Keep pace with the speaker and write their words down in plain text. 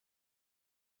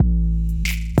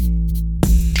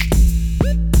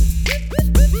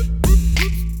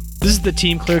This is the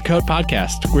Team Clear Coat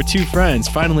podcast. We're two friends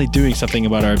finally doing something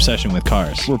about our obsession with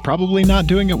cars. We're probably not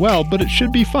doing it well, but it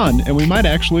should be fun, and we might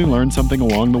actually learn something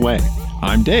along the way.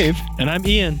 I'm Dave. And I'm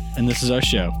Ian, and this is our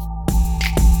show.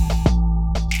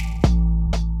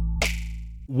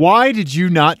 Why did you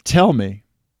not tell me?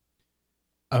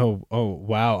 Oh,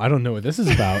 wow. I don't know what this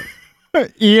is about.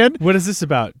 Ian, What is this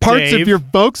about? parts Dave? of your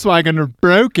Volkswagen are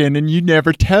broken, and you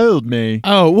never told me.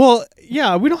 Oh, well,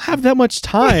 yeah, we don't have that much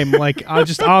time. Like,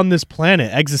 just on this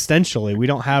planet, existentially, we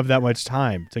don't have that much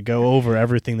time to go over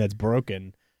everything that's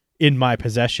broken in my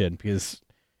possession because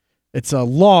it's a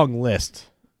long list,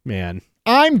 man.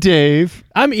 I'm Dave.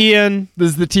 I'm Ian.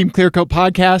 This is the Team Clear Coat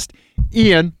podcast.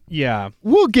 Ian, Yeah.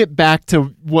 we'll get back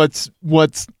to what's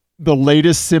the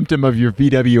latest symptom of your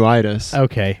VW-itis.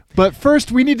 Okay. But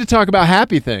first, we need to talk about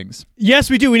happy things. Yes,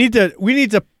 we do. We need to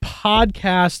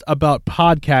podcast about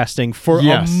podcasting for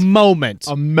Yes. a moment.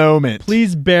 A moment.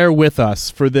 Please bear with us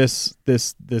for this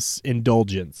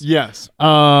indulgence. Yes.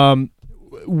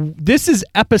 This is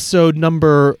episode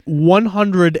number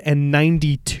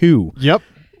 192. Yep.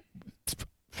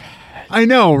 I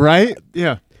know, right?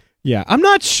 Yeah. Yeah, I'm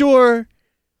not sure.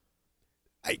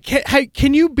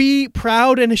 Can you be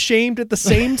proud and ashamed at the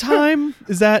same time?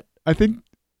 Is that I think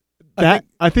that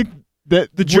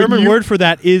the German word for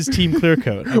that is Team Clear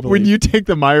Coat? I when believe. you take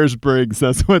the Myers-Briggs,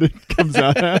 that's what it comes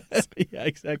out as. Yeah,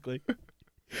 exactly.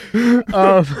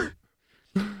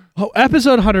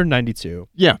 Episode 192.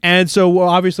 Yeah. And so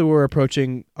obviously we're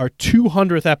approaching our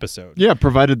 200th episode. Yeah,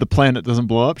 provided the planet doesn't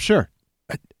blow up, sure.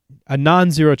 A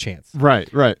non-zero chance. Right.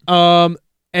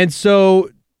 And so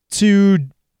to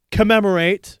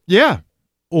commemorate Yeah.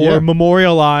 or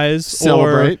memorialize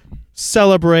Celebrate. or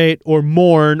celebrate or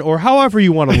mourn or however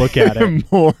you want to look at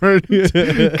it.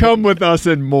 Mourn. Come with us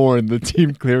and mourn the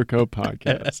Team Clear Coat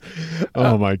podcast.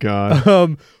 Oh my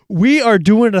God. We are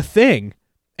doing a thing,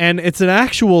 and it's an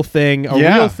actual thing, a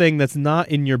Yeah. real thing that's not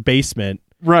in your basement.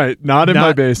 Right. Not in my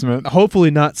Not- basement.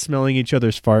 Hopefully not smelling each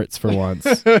other's farts for once.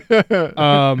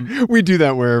 We do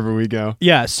that wherever we go.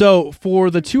 Yeah, so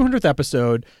for the 200th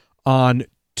episode on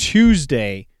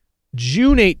Tuesday,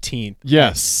 June 18th,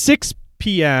 Yes. 6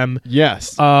 p.m.,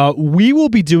 Yes. we will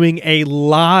be doing a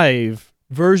live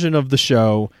version of the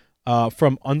show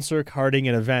from Unser Karting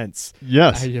and Events.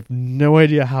 Yes. I have no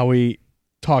idea how we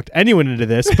talked anyone into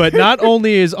this, but not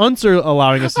only is Unser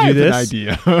allowing us to I do have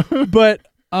this, an idea. but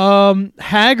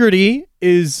Haggerty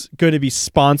is going to be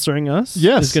sponsoring us.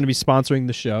 Yes. Is going to be sponsoring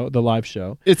the show, the live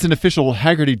show. It's an official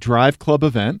Haggerty Drive Club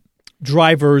event.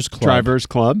 Drivers Club. Drivers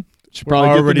Club. Should We're probably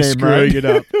already get the name screwing right. it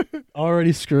up.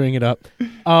 Already screwing it up.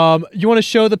 You want to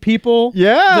show the people the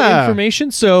Yeah.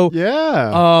 information? So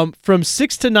Yeah. from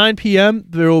 6 to 9 p.m.,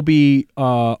 there will be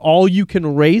all you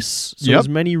can race. So Yep. as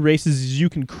many races as you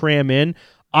can cram in.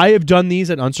 I have done these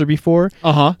at Unser before.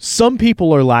 Uh-huh. Some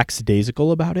people are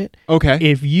lackadaisical about it. Okay.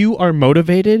 If you are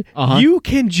motivated, Uh-huh. you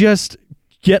can just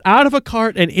get out of a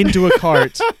cart and into a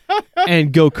cart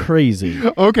and go crazy.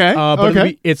 Okay. But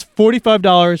okay. it's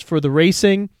 $45 for the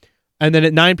racing. And then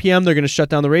at 9 p.m., they're going to shut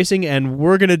down the racing, and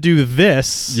we're going to do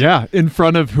this. Yeah, in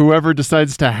front of whoever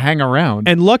decides to hang around.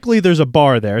 And luckily, there's a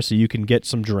bar there, so you can get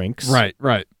some drinks. Right.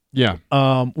 Yeah.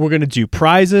 We're going to do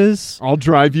prizes. I'll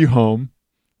drive you home.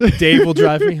 Dave will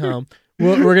drive me home.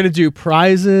 We're going to do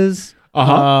prizes.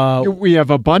 Uh-huh. We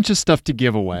have a bunch of stuff to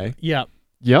give away. Yeah.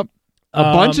 Yep. A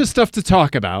bunch of stuff to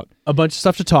talk about. A bunch of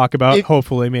stuff to talk about, If-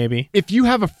 hopefully, maybe. If you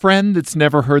have a friend that's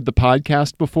never heard the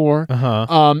podcast before,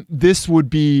 this would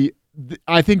be,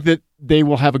 I think that they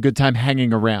will have a good time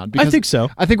hanging around. I think so.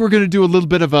 I think we're going to do a little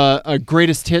bit of a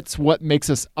greatest hits, what makes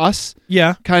us us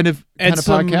Yeah. kind of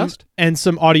podcast. And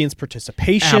some audience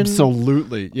participation.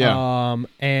 Absolutely. Yeah.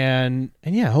 And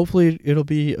yeah, hopefully it'll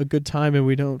be a good time and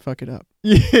we don't fuck it up.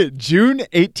 June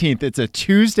 18th. It's a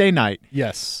Tuesday night.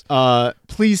 Yes.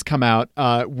 Please come out.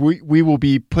 We will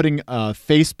be putting a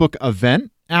Facebook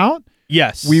event out.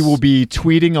 Yes. We will be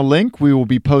tweeting a link. We will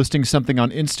be posting something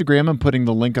on Instagram and putting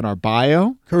the link in our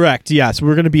bio. Correct. Yes.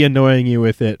 We're going to be annoying you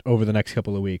with it over the next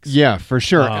couple of weeks. Yeah, for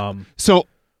sure. So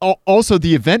also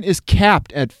the event is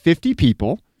capped at 50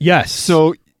 people. Yes.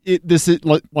 So this is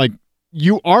like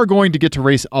you are going to get to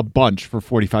race a bunch for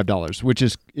 $45, which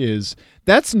is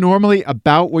that's normally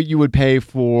about what you would pay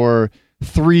for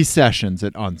 3 sessions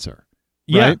at Unser.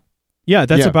 Right? Yeah,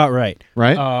 that's Yeah. about right.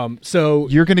 Right? So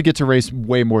You're going to get to race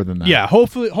way more than that. yeah,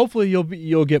 hopefully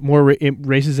you'll get more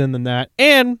races in than that,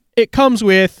 and it comes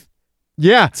with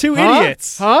Yeah. two Huh?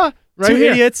 idiots. Huh? Right Two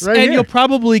here. idiots, Right and here. you'll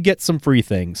probably get some free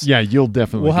things. Yeah, you'll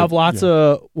definitely. We'll have lots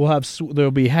yeah. of.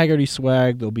 There'll be Haggerty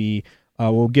swag. There'll be.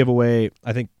 We'll give away.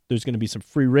 I think there's going to be some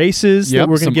free races Yep, that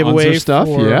we're going some to give Unser away stuff,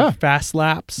 for yeah. fast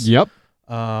laps. Yep.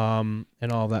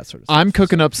 and all that sort of stuff. I'm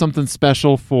cooking up something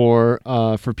special for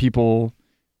people,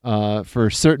 for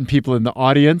certain people in the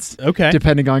audience, Okay.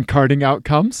 depending on carding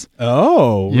outcomes.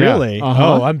 Oh, Yeah. really?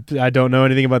 Uh-huh. Oh, I don't know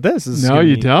anything about this. This is No, gonna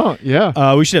you be- don't.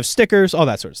 Yeah. We should have stickers, all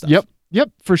that sort of stuff. Yep,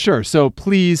 for sure. So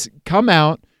please come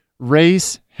out,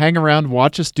 race, hang around,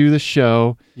 watch us do the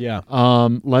show. Yeah.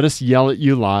 Let us yell at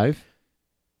you live.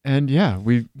 And yeah,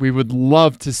 we would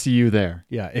love to see you there.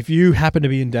 Yeah. If you happen to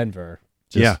be in Denver,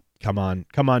 just Yeah. come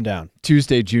on down.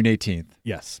 Tuesday, June 18th.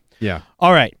 Yes. Yeah.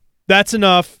 All right. That's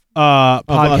enough us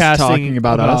podcasting talking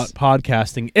about us.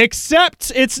 podcasting.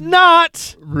 Except it's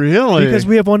not, Really? because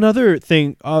we have one other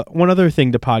thing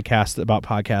to podcast about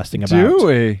podcasting about. do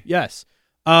we? Yes.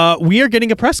 We are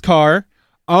getting a press car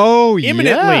Oh,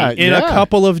 imminently in a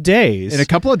couple of days. In a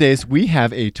couple of days, we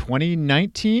have a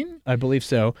 2019 I believe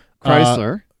so.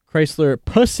 Chrysler.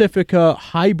 Pacifica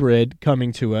hybrid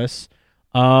coming to us.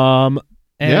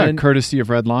 And Courtesy of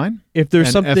Redline. if there's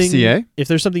and something FCA. if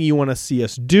there's something you want to see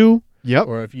us do, Yep.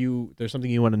 or if there's something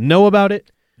you want to know about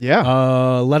it,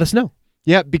 let us know.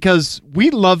 Yeah, because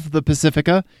we love the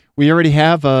Pacifica. We already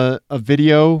have a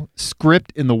video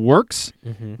script in the works.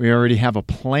 Mm-hmm. We already have a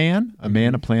plan, a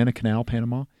plan, a canal,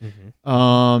 Panama.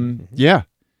 Mm-hmm. Yeah.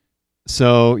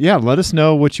 So, yeah, let us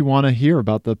know what you want to hear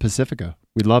about the Pacifica.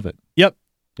 We love it. Yep.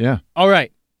 Yeah. All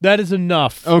right. That is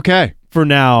enough Okay. for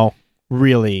now,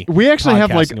 really. We actually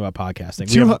have like about podcasting.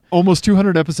 We have- almost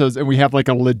 200 episodes, and we have like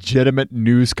a legitimate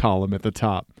news column at the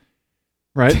top.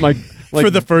 Right? Like for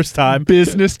the first time.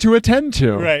 business to attend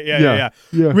to. Right. Yeah.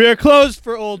 Yeah. We are closed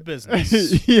for old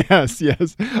business. yes.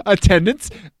 Attendance.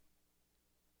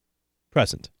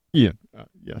 Present. Ian.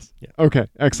 Yes. Yeah. Okay.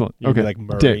 Excellent. You'd be okay. like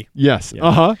Murray. Dick. Yes.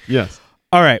 Yeah. Yes.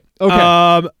 All right.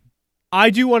 Okay. I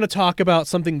do want to talk about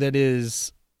something that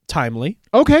is timely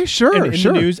Okay. Sure. in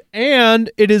the news, and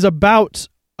it is about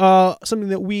something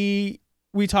that we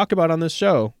talk about on this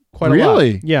show quite a lot.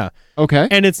 Really? Yeah. Okay.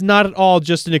 And it's not at all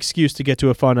just an excuse to get to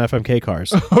a fun FMK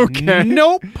cars. Okay.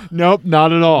 Nope. Nope.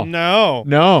 Not at all. No.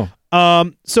 No.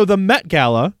 So the Met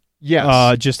Gala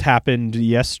Yes. just happened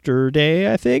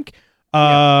yesterday, I think.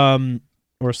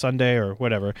 Or Sunday or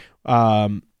whatever.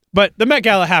 But the Met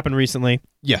Gala happened recently.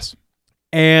 yes.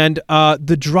 And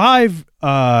the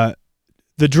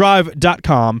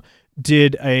Drive.com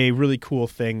did a really cool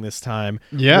thing this time.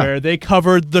 Yeah. Where they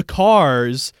covered the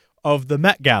cars of the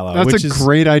Met Gala. That's which a is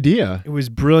great idea. It was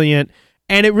brilliant.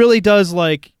 And it really does,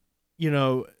 like,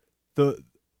 the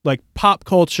pop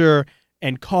culture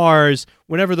and cars,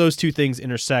 whenever those two things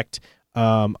intersect,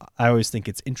 I always think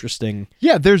it's interesting.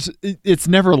 Yeah. It's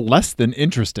never less than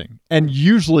interesting, and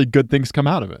usually good things come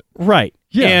out of it. Right.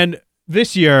 Yeah. And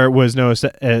this year was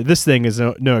this thing is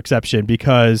no exception,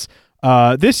 because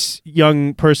this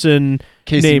young person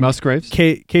Casey named Musgraves.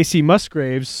 Casey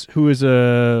Musgraves, who is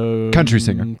a Country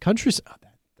singer.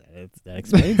 That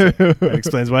explains it. That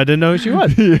explains why I didn't know who she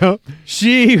was. Yeah.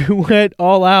 She went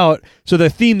all out. So the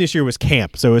theme this year was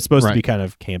camp. So it's supposed to be Right. kind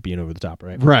of campy and over the top,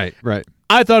 right? Right.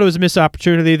 I thought it was a missed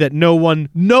opportunity that no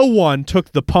one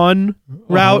took the pun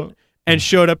route and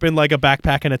showed up in like a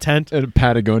backpack and a tent. And a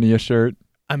Patagonia shirt.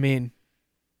 I mean,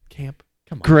 camp.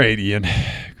 Come on. Great, Ian.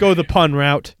 Go the pun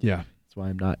route. Yeah. That's why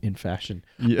I'm not in fashion.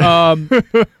 Yeah.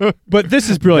 But this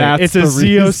is brilliant. That's It's a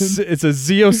the Z06, reason. it's a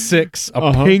Z06,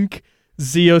 a pink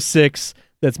Z06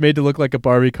 that's made to look like a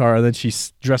Barbie car, and then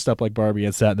she's dressed up like Barbie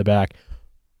and sat in the back.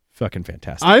 Fucking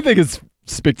fantastic. I think it's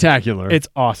spectacular. It's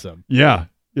awesome. Yeah.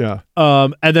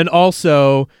 And then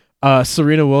also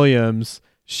Serena Williams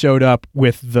showed up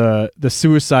with the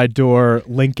Suicide Door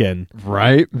Lincoln,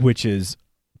 Right. which is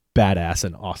badass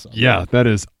and awesome. Yeah, that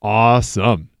is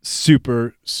awesome.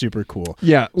 Super, super cool.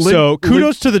 Yeah. So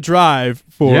kudos to the Drive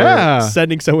for Yeah.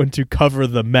 sending someone to cover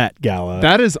the Met Gala.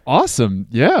 That is awesome.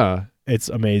 Yeah. It's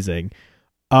amazing.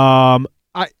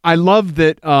 I love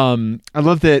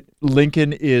that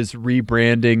Lincoln is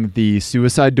rebranding the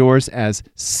Suicide Doors as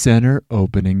center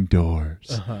opening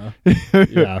doors.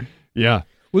 Yeah. Yeah.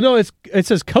 Well, no, it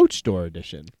says Coach Door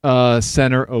Edition.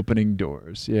 Center opening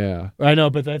doors. Yeah. I know,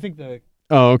 but I think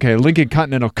Oh, okay. Lincoln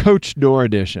Continental Coach Door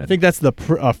Edition. that's the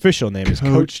official name is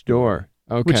Coach Door.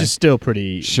 Okay. which is still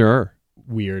pretty sure.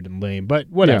 weird and lame, but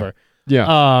whatever.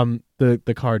 Yeah.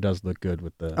 The car does look good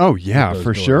with the. Oh yeah, those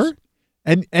for doors. sure.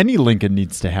 And any Lincoln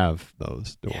needs to have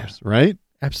those doors, right?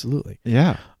 Absolutely.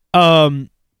 Yeah.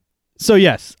 So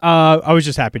yes, I was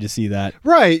just happy to see that.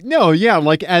 Right. No, yeah,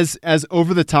 like as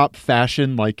over the top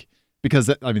fashion, like,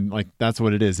 because I mean, like, that's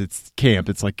what it is. It's camp.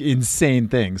 It's like insane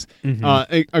things.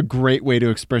 A great way to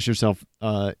express yourself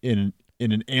in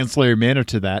an ancillary manner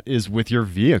to that is with your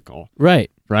vehicle,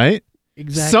 Right. right?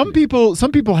 Exactly.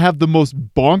 Some people have the most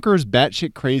bonkers,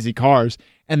 batshit crazy cars,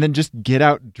 and then just get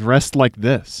out dressed like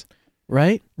this,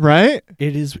 Right? right?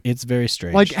 It's very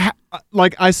strange.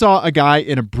 Like I saw a guy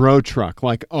in a bro truck,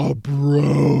 like a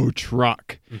bro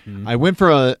truck. Mhm. I went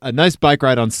for a nice bike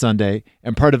ride on Sunday,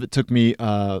 and part of it took me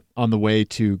on the way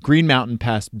to Green Mountain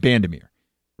past Bandimere,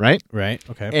 right? Right.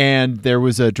 Okay. And there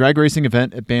was a drag racing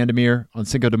event at Bandimere on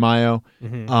Cinco de Mayo,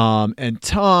 Mhm. and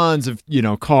tons of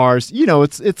cars.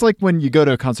 It's like when you go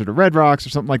to a concert at Red Rocks or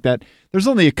something like that. There's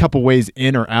only a couple ways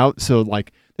in or out, so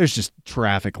like there's just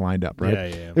traffic lined up,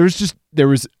 right? Yeah. There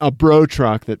was a bro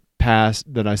truck that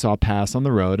I saw pass on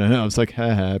the road, and I was like,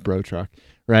 ha, bro truck,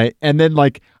 right? And then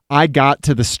like I got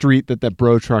to the street that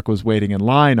bro truck was waiting in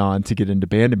line on to get into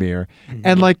Bandimere,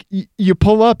 and like you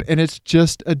pull up and it's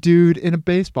just a dude in a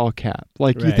baseball cap.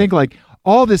 Like you Right. think like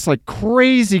all this like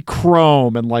crazy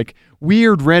chrome and like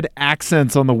weird red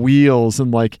accents on the wheels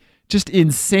and like just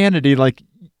insanity. Like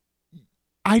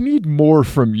I need more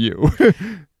from you.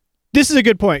 This is a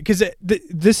good point because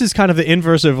this is kind of the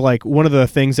inverse of like one of the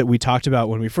things that we talked about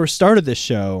when we first started this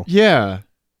show Yeah.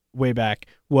 way back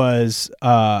was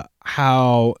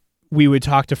how we would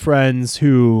talk to friends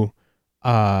who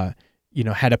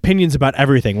had opinions about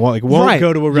everything. Well, like won't Right.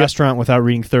 go to a Yeah. restaurant without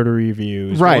reading 30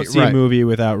 reviews. Right, Won't see right. a movie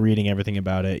without reading everything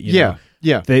about it. you know.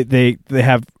 Yeah. They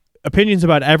have opinions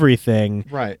about everything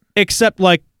Right. except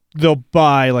like they'll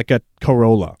buy like a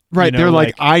Corolla. Right. They're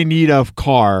like, I need a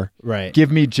car. right. Give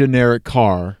me generic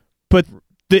car. But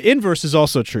the inverse is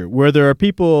also true, where there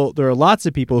are lots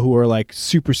of people who are like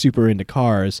super, super into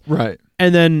cars Right.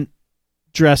 and then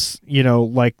dress,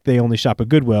 like they only shop at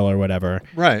Goodwill or whatever.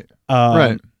 Right.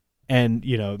 Right. And,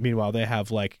 meanwhile they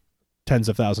have like tens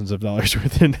of thousands of dollars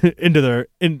worth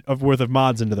worth of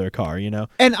mods into their car,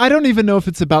 And I don't even know if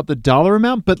it's about the dollar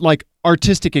amount, but like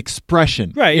artistic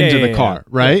expression Right, yeah, into yeah, the car, yeah.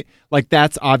 right? Like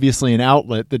that's obviously an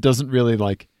outlet that doesn't really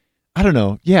like, I don't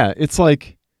know. Yeah. It's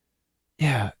like,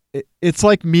 it's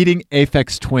like meeting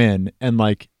Aphex Twin and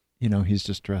like, he's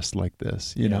just dressed like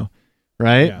this, you know,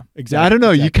 right? Yeah, exactly. I don't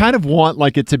know. You exactly. kind of want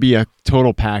like it to be a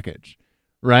total package,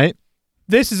 right?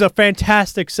 This is a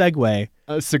fantastic segue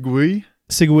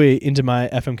into my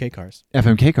FMK cars.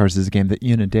 FMK Cars is a game that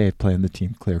Ian and Dave play on the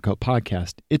Team Clearcoat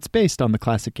podcast. It's based on the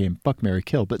classic game Fuck, Marry,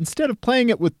 Kill, but instead of playing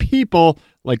it with people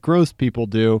like gross people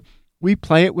do, we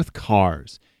play it with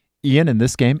cars. Ian, in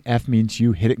this game, F means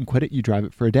you hit it and quit it, you drive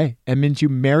it for a day. M means you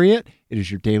marry it, it is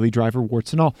your daily driver,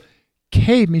 warts and all.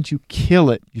 K means you kill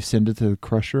it, you send it to the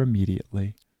crusher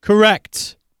immediately.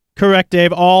 Correct,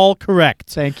 Dave. All correct.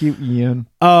 Thank you, Ian.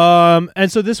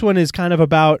 And so this one is kind of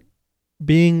about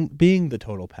being the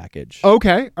total package.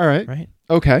 Okay, all right. Right.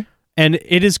 Okay. And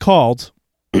it is called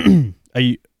you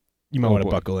might Oh, want to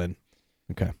boy. buckle in.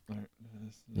 Okay.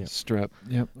 Yep. Strap.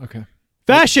 Yep, okay.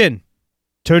 Fashion.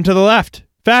 Turn to the left.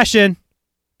 Fashion.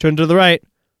 Turn to the right.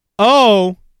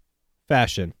 Oh,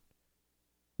 fashion.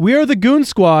 We are the Goon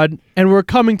Squad and we're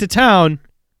coming to town.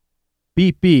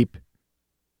 Beep beep.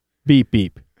 Beep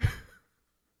beep.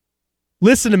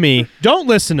 Listen to me. Don't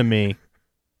listen to me.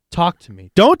 Talk to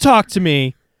me. Don't talk to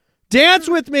me. Dance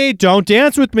with me. Don't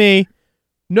dance with me.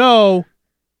 No.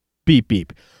 Beep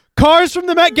beep. Cars from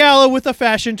the Met Gala with a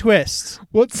fashion twist.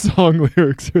 What song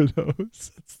lyrics are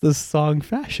those? It's the song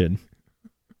Fashion.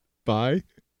 By?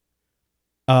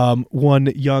 One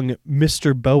young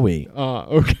Mr. Bowie.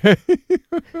 Okay.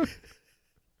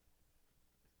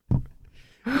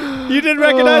 You didn't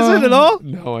recognize it at all?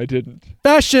 No, I didn't.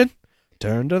 Fashion.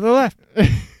 Turn to the left.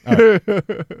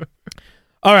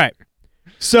 All right.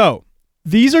 So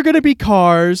these are going to be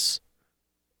cars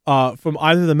from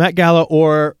either the Met Gala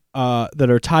or that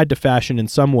are tied to fashion in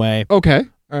some way. Okay.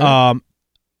 All right.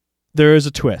 There is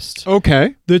a twist.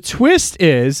 Okay. The twist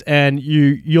is, and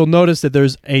you'll notice that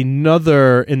there's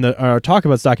another in our Talk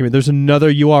Abouts document. There's another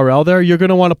URL there. You're going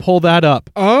to want to pull that up.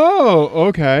 Oh,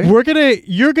 okay.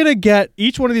 You're gonna get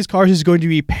each one of these cars is going to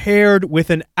be paired with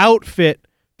an outfit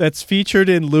that's featured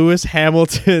in Lewis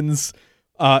Hamilton's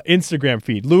Instagram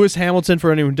feed. Lewis Hamilton,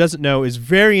 for anyone who doesn't know, is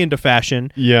very into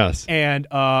fashion Yes. and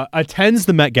attends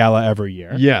the Met Gala every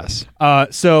year. Yes.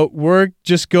 So we're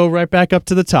just go right back up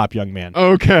to the top, young man.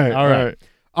 Okay.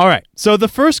 All right. So the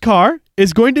first car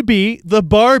is going to be the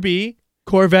Barbie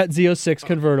Corvette Z06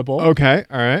 convertible. Okay.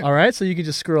 All right. All right. So you can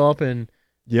just scroll up and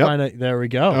Yep. find it. There we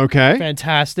go. Okay.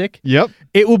 Fantastic. Yep.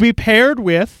 It will be paired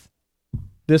with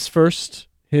this first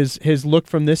his look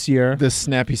from this year. This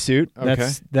snappy suit. Okay.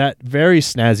 That's that very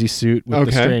snazzy suit with the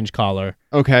Okay. strange collar.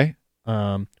 Okay.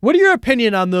 What are your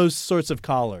opinion on those sorts of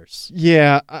collars?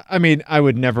 Yeah. I mean, I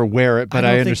would never wear it, but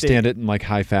I I, don't think understand it in like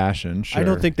high fashion. Sure. I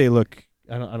don't think they look.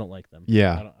 I don't like them.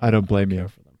 Yeah. I don't blame care you.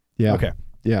 for them. Yeah. Okay.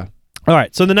 Yeah. All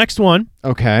right. So the next one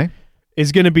Okay.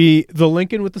 is going to be the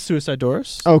Lincoln with the suicide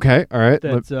doors. Okay. All right.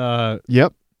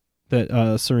 Yep.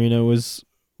 That Serena was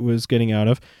getting out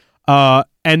of.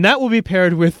 And that will be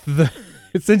paired with the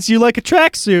since you like a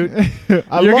tracksuit,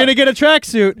 you're going to get a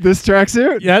tracksuit. This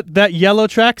tracksuit? Yeah, that yellow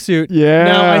tracksuit. Yeah.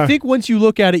 Now, I think once you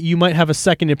look at it, you might have a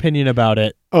second opinion about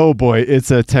it. Oh boy,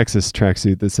 it's a Texas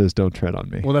tracksuit that says "Don't tread on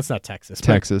me." Well, that's not Texas.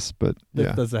 Texas, but That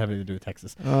yeah. doesn't have anything to do with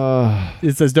Texas.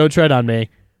 It says "Don't tread on me."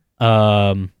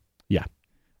 Yeah.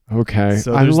 Okay.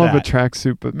 So I there's love that. a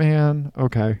tracksuit, but man,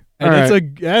 okay. And All right.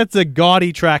 it's a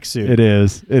gaudy tracksuit. It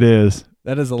is. It is.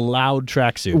 That is a loud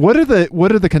tracksuit. What are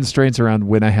the constraints around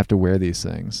when I have to wear these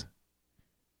things?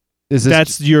 Is this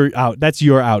That's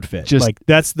your outfit. Just- like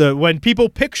that's when people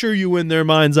picture you in their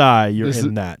mind's eye, you're This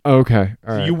in that. okay?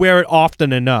 All right. You wear it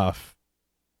often enough.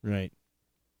 Right.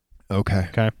 okay?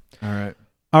 Okay. All right.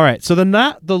 All right. So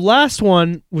the last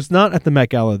one was not at the Met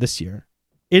Gala this year.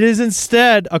 It is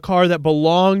instead a car that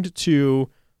belonged to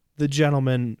the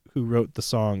gentleman who wrote the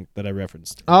song that I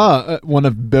referenced. One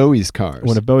of Bowie's cars.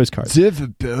 One of Bowie's cars.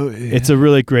 David Bowie. It's a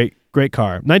really great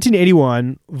car.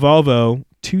 1981 Volvo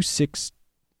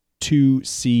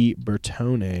 262C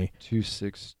Bertone.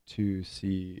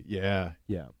 262C. Yeah.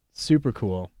 Yeah. Super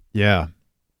cool. Yeah.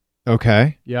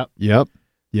 Okay. Yep. Yep.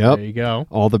 Yep. There you go.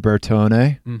 All the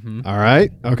Bertone. Mm-hmm. All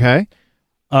right. Okay.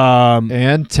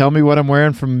 And tell me what I'm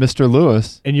wearing from Mr.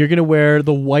 Lewis. And you're gonna wear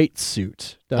the white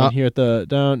suit down here at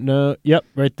Yep,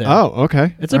 right there. Oh,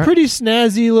 okay. It's All a right. pretty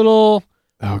snazzy little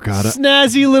Oh God.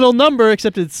 snazzy little number,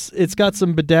 except it's got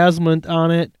some bedazzlement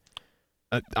on it.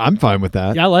 I'm fine with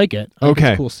that. Yeah, I like it. I think it's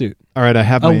Okay. a cool suit. All right. I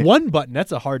have A my. one button.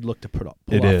 That's a hard look to pull off.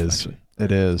 It is. actually.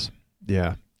 It is.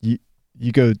 Yeah.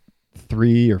 You go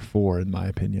 3 or 4 in my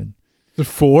opinion. The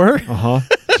 4?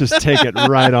 Just take it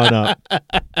right on up.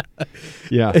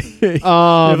 Yeah. You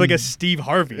have like a Steve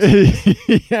Harvey.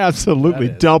 Yeah, absolutely.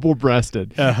 That is.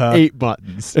 Double-breasted. Uh-huh. 8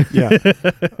 buttons. Yeah.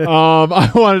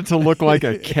 I want it to look like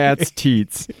a cat's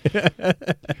teats. Yeah.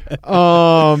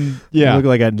 You look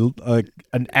like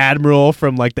an admiral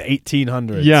from like the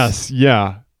 1800s. Yes.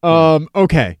 Yeah.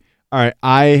 Okay. All right.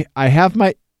 I have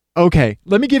my. Okay.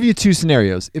 Let me give you 2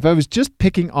 scenarios. If I was just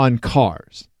picking on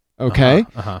cars. Okay.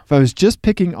 If I was just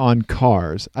picking on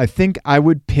cars, I think I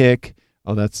would pick.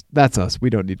 Oh, that's us. We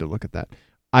don't need to look at that.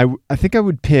 I think I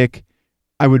would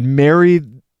marry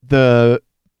the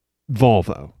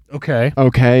Volvo. Okay.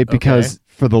 Okay, because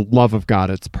for the love of God,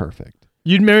 it's perfect.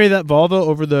 You'd marry that Volvo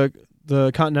over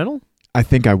the Continental? I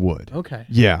think I would. Okay.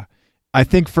 Yeah. I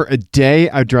think for a day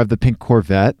I'd drive the pink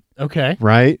Corvette, Okay.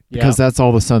 right? Yeah. Because that's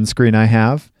all the sunscreen I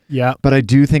have. Yeah. But I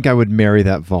do think I would marry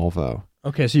that Volvo.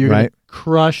 Okay, so you're Right. gonna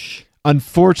crush.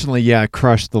 Unfortunately, yeah, I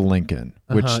crushed the Lincoln,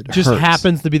 which just hurts.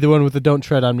 happens to be the one with the "Don't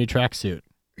Tread on Me" tracksuit.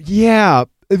 Yeah.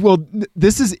 Well,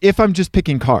 this is if I'm just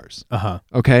picking cars.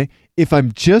 Okay. If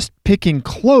I'm just picking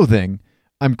clothing,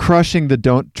 I'm crushing the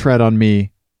 "Don't Tread on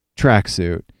Me"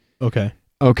 tracksuit. Okay.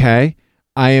 Okay.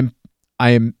 I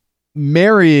am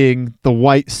marrying the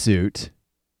white suit.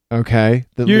 Okay.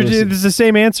 It's the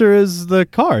same answer as the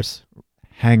cars.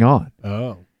 Hang on.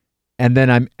 Oh. And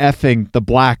then I'm effing the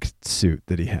black suit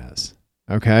that he has.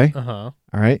 Okay. Uh-huh.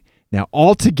 All right. Now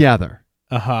all together,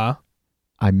 Uh-huh.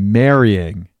 I'm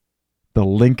marrying the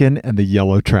Lincoln and the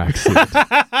yellow tracksuit.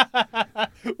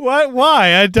 What?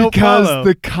 Why? I don't Because follow.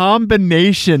 the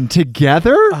combination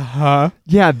together, Uh-huh.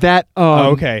 yeah, that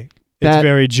Okay. It's that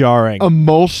very jarring.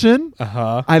 emulsion,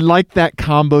 Uh-huh. I like that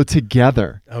combo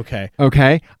together. Okay.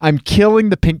 Okay, I'm killing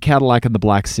the pink Cadillac and the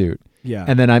black suit, Yeah.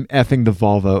 and then I'm effing the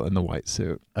Volvo and the white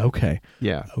suit. Okay.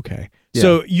 Yeah. Okay. Yeah.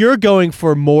 So you're going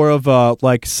for more of a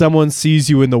like someone sees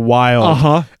you in the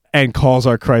wild and calls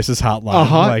our crisis hotline.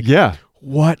 Like, yeah.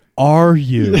 what are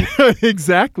you?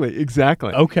 Exactly.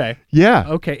 Okay. Yeah.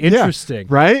 Okay. Interesting.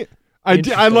 Right. I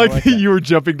Interesting, like I like that that. you were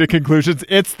jumping to conclusions.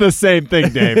 It's the same thing,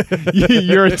 Dave.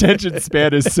 Your attention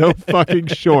span is so fucking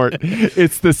short.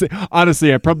 It's the same.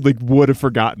 Honestly, I probably would have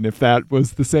forgotten if that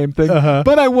was the same thing.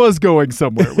 But I was going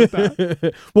somewhere with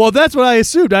that. Well, that's what I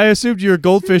assumed. I assumed your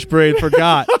goldfish brain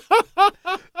forgot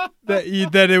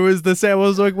that it was the same. I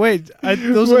was like, wait,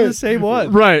 those are the same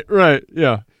one. Right.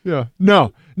 Yeah.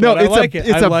 No. But I It's like it.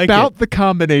 it's I like about it. the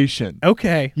combination.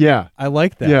 Okay. Yeah. I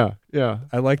like that. Yeah.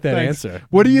 I like that Thanks. answer.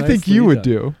 What do you think Nicely you would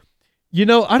done. do? You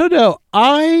know, I don't know.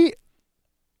 I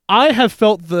have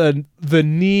felt the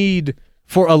need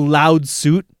for a loud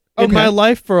suit in Okay. my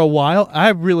life for a while. I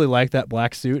really like that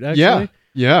black suit, actually.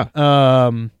 Yeah.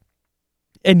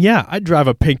 And yeah, I'd drive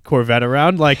a pink Corvette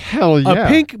around, like Hell yeah. a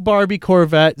pink Barbie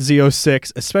Corvette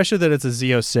Z06, especially that it's a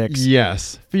Z06.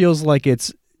 Yes. Feels like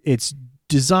it's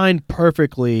designed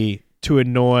perfectly to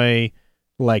annoy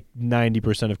like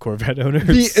 90% of Corvette owners.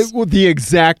 The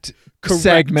exact Correct.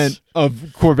 segment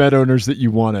of Corvette owners that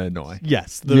you want to annoy.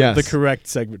 Yes, Yes. the correct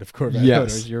segment of Corvette Yes.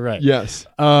 owners. You're right. Yes.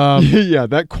 Um, Yeah,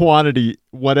 that quantity,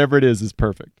 whatever it is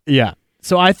perfect. yeah.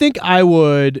 So I think I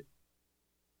would.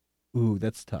 Ooh,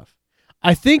 that's tough.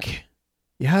 I think,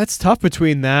 yeah, it's tough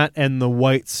between that and the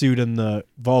white suit and the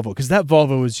Volvo, because that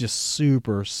Volvo is just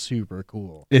super, super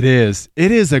cool. It is.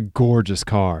 It is a gorgeous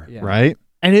car, Yeah. right?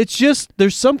 And it's just,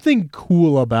 there's something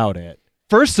cool about it.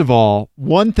 First of all,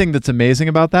 one thing that's amazing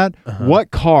about that, Uh-huh.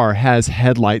 what car has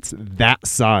headlights that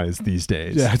size these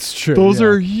days? That's true. Those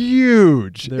are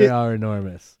huge. They are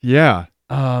enormous. Yeah.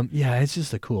 Yeah, it's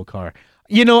just a cool car.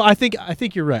 You know, I think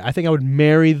you're right. I think I would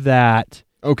marry that.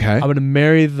 Okay. I'm going to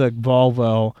marry the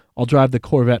Volvo. I'll drive the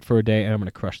Corvette for a day, and I'm going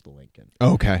to crush the Lincoln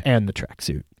Okay. and the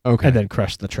tracksuit, Okay. and then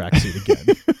crush the tracksuit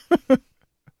again.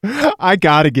 I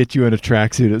got to get you in a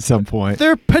tracksuit at some point.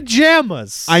 They're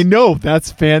pajamas. I know.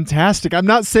 That's fantastic. I'm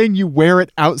not saying you wear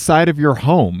it outside of your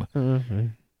home.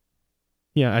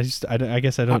 Yeah, I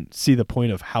guess I don't see the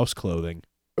point of house clothing.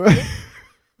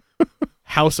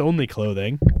 House only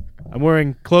clothing. I'm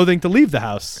wearing clothing to leave the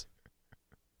house.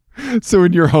 So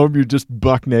in your home, you're just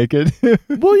buck naked.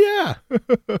 Well, yeah.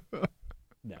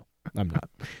 No, I'm not.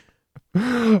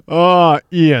 Oh,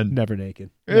 Ian. Never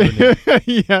naked. Never naked.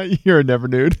 Yeah, you're a never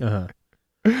nude.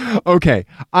 Uh-huh. Okay.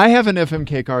 I have an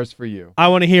FMK cars for you. I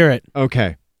want to hear it.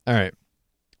 Okay. All right.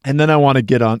 And then I want to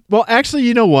get on. Well, actually,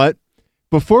 you know what?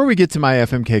 Before we get to my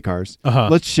FMK cars, Uh-huh.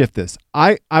 let's shift this.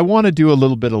 I want to do a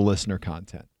little bit of listener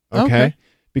content. Okay.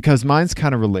 Because mine's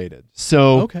kind of related.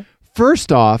 So Okay.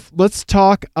 first off, let's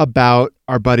talk about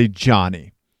our buddy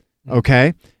Johnny.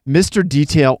 Okay. Mr.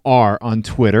 Detail R on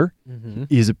Twitter. Mm-hmm.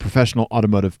 He's a professional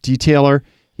automotive detailer.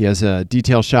 He has a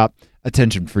detail shop,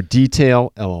 Attention for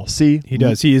Detail, LLC. He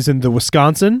does. He is in the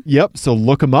Wisconsin. Yep. So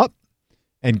look him up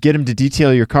and get him to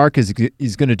detail your car because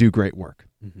he's going to do great work.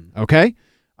 Mm-hmm. Okay.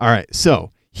 All right.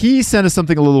 So he sent us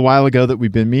something a little while ago that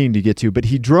we've been meaning to get to, but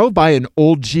he drove by an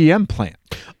old GM plant.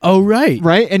 Oh, right.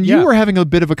 Right. And Yeah. you were having a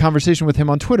bit of a conversation with him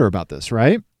on Twitter about this,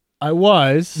 right? I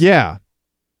was. Yeah.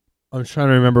 I'm trying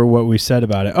to remember what we said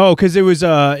about it. Oh, because it was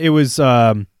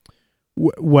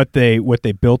what they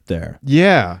built there.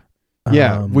 Yeah.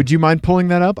 Yeah. Would you mind pulling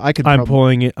that up? I could. I'm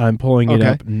pulling it Okay.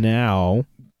 up now.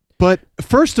 But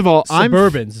first of all,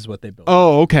 Suburbans is what they built.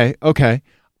 Oh, okay. Okay.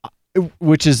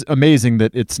 Which is amazing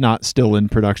that it's not still in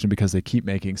production because they keep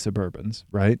making Suburbans,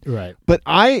 right? Right. But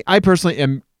I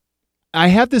personally I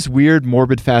have this weird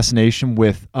morbid fascination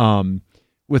with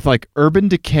like urban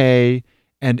decay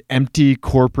and empty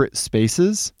corporate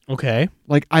spaces. Okay.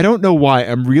 Like, I don't know why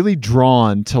I'm really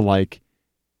drawn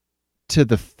to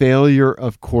the failure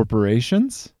of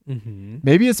corporations. Mm-hmm.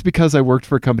 Maybe it's because I worked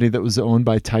for a company that was owned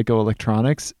by Tyco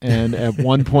Electronics, and at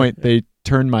one point they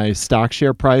turned my stock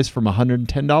share price from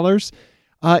 $110.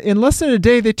 In less than a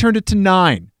day, they turned it to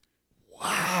 $9.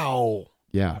 Wow.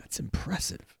 Yeah. That's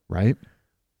impressive. Right?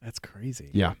 That's crazy.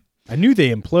 Yeah. I knew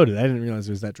they imploded. I didn't realize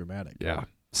it was that dramatic. Yeah.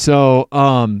 So,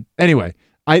 anyway,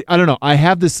 I don't know. I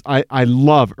have this, I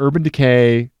love urban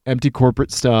decay, empty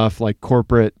corporate stuff, like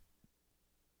corporate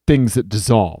things that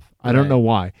dissolve. I don't Right. know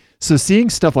why. So seeing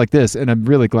stuff like this, and I'm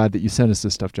really glad that you sent us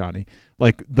this stuff, Johnny,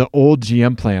 like the old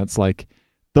GM plants, like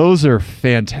those are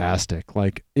fantastic.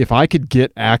 Like if I could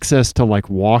get access to like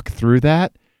walk through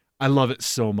that, I love it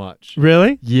so much.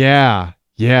 Really? Yeah.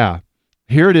 Yeah.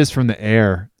 Here it is from the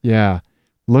air. Yeah.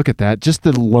 Look at that. Just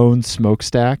the lone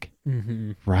smokestack.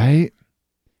 Mm-hmm. Right?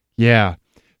 Yeah.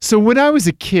 So when I was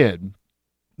a kid,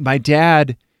 my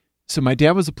dad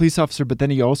was a police officer, but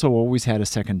then he also always had a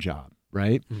second job,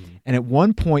 right? Mm-hmm. And at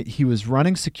one point he was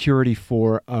running security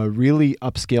for a really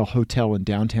upscale hotel in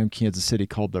downtown Kansas City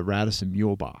called the Radisson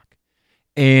Muehlebach.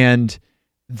 And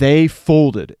they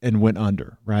folded and went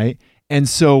under, right? And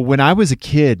so when I was a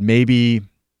kid, maybe,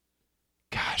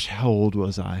 gosh, how old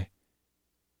was I?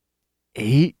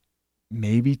 8,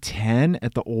 maybe 10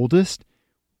 at the oldest.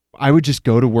 I would just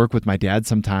go to work with my dad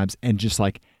sometimes and just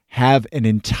like have an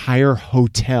entire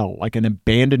hotel, like an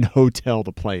abandoned hotel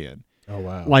to play in. Oh,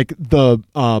 wow. Like the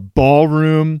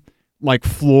ballroom, like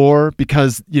floor,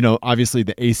 because, you know, obviously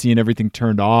the AC and everything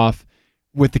turned off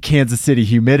with the Kansas City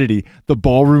humidity, the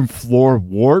ballroom floor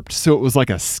warped. So it was like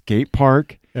a skate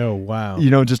park. Oh, wow. You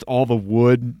know, just all the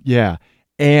wood. Yeah.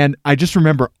 And I just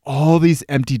remember all these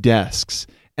empty desks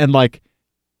and like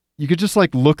you could just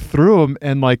like look through them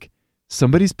and like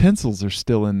somebody's pencils are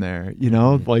still in there, you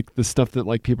know, like the stuff that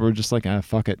like people are just like,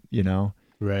 fuck it, you know?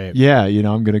 Right. Yeah. You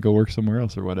know, I'm going to go work somewhere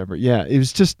else or whatever. Yeah. It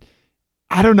was just,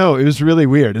 I don't know. It was really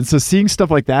weird. And so seeing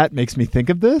stuff like that makes me think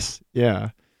of this. Yeah.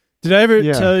 Did I ever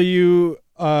Yeah. tell you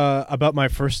about my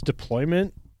first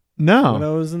deployment No. when I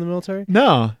was in the military?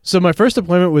 No. So my first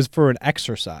deployment was for an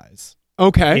exercise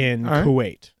Okay. in All right.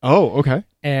 Kuwait. Oh, okay.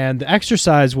 And the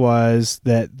exercise was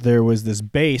that there was this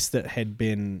base that had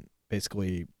been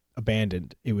basically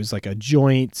abandoned. It was like a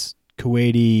joint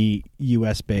Kuwaiti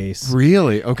U.S. base.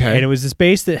 Really? Okay. And it was this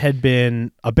base that had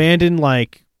been abandoned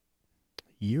like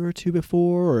a year or two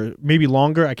before, or maybe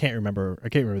longer. I can't remember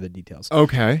the details.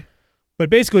 Okay. But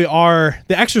basically the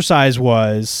exercise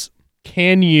was,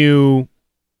 can you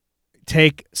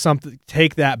take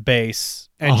that base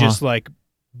and just like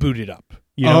boot it up?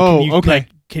 You know, can you, okay. like,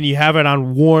 can you have it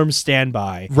on warm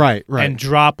standby? Right. And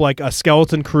drop like a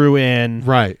skeleton crew in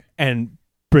Right. and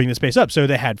bring the space up. So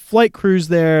they had flight crews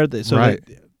there. So Right.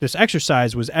 this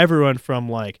exercise was everyone from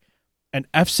like an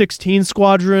F-16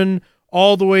 squadron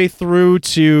all the way through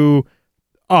to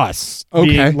us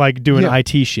being like doing Yeah.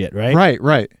 IT shit, right? Right.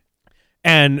 Right.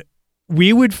 And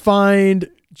we would find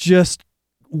just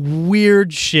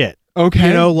weird shit, Okay.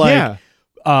 You know, like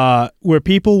yeah. where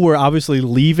people were obviously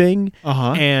leaving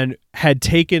Uh-huh. and had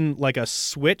taken like a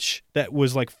switch that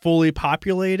was like fully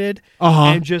populated Uh-huh.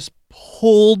 and just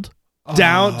pulled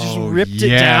down, just ripped it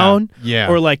down, Yeah.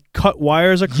 or like cut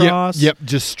wires across. Yep.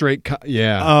 Just straight cut.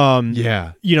 Yeah.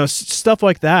 Yeah. You know, stuff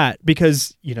like that,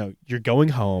 because, you know, you're going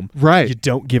home. Right. You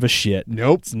don't give a shit.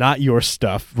 Nope. It's not your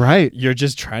stuff. Right. You're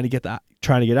just trying to get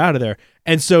out of there.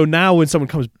 And so now when someone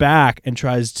comes back and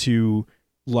tries to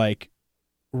like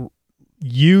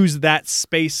use that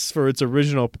space for its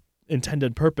original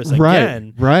intended purpose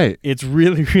again, Right. it's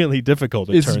really, really difficult.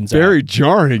 It It's turns very out.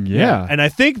 jarring. Yeah. And I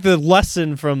think the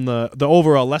lesson from the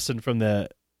overall lesson from the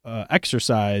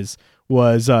exercise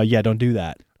was, don't do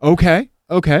that. Okay.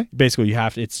 Okay. Basically,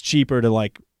 it's cheaper to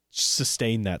like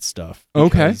sustain that stuff. Okay.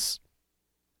 because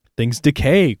things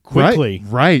decay quickly.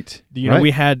 Right. You know,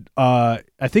 we had I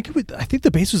think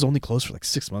the base was only closed for like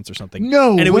 6 months or something.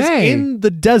 No And it way. was in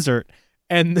the desert,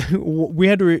 and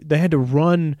they had to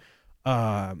run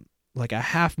like a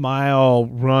half-mile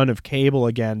run of cable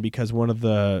again because one of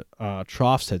the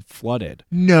troughs had flooded.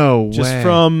 No way. Just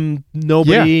from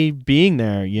nobody being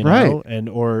there, you know, Right. and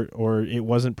or it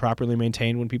wasn't properly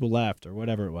maintained when people left or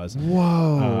whatever it was.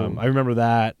 Whoa. I remember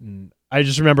that, and I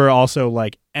just remember also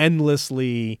like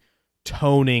endlessly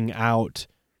toning out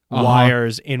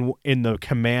wires in the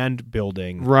command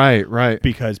building, Right. Right.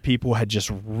 because people had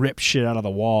just ripped shit out of the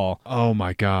wall Oh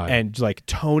my God. and like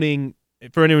toning.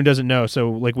 For anyone who doesn't know,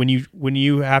 so like when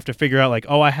you have to figure out like,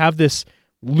 oh, I have this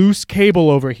loose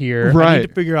cable over here, I Right. need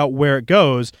to figure out where it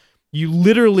goes. You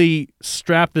literally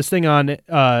strap this thing on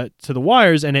to the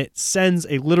wires, and it sends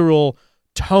a literal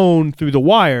tone through the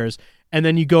wires, and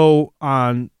then you go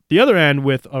on the other end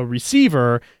with a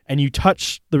receiver, and you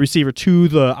touch the receiver to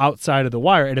the outside of the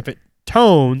wire, and if it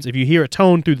tones, if you hear a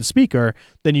tone through the speaker,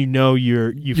 then you know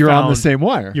you're on the same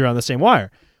wire. You're on the same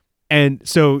wire. And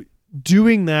so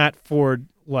doing that for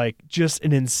like just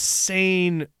an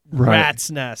insane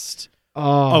rat's nest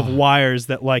of wires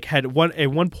that like had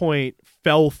at one point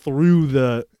fell through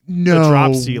the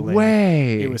drop ceiling.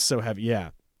 Way. It was so heavy. Yeah.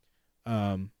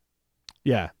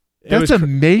 Yeah. That's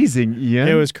amazing, Ian.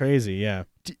 It was crazy. Yeah.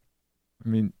 I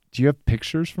mean, do you have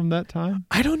pictures from that time?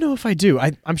 I don't know if I do.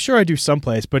 I'm sure I do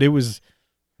someplace, but it was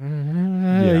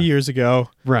years ago.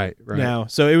 Right. Now.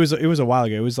 So it was a while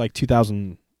ago. It was like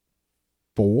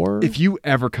 2004. If you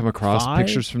ever come across 5?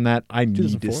 pictures from that, I need to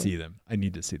 2004? see them.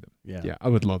 Yeah. Yeah, I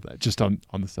would love that. Just on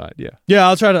the side. Yeah. Yeah,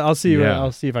 I'll see Yeah.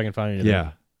 I'll see if I can find anything.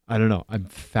 Yeah. I don't know. I'm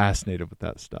fascinated with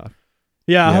that stuff.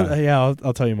 Yeah,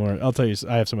 I'll tell you more. I'll tell you.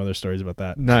 I have some other stories about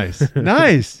that. Nice.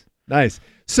 Nice.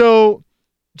 So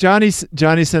Johnny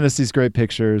sent us these great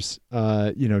pictures.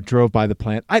 Drove by the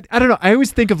plant. I don't know. I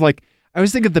always think of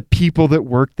the people that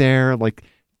work there, like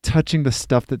touching the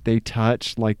stuff that they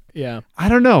touch. Like, Yeah. I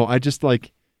don't know. I just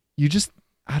like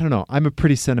I don't know. I'm a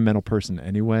pretty sentimental person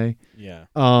anyway. Yeah.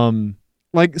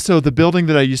 So the building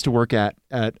that I used to work at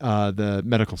the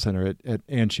medical center at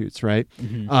Anschutz, right?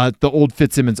 Mm-hmm. The old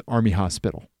Fitzsimmons Army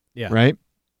Hospital. Yeah. Right.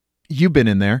 You've been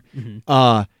in there.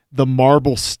 Mm-hmm. The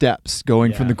marble steps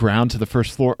going from the ground to the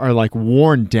first floor are like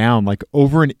worn down, like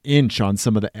over an inch on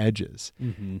some of the edges.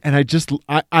 Mm-hmm. And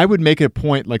I would make it a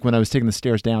point, like when I was taking the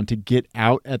stairs down, to get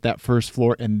out at that first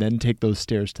floor and then take those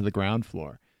stairs to the ground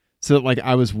floor. So that like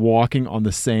I was walking on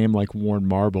the same like worn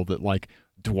marble that like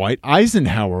Dwight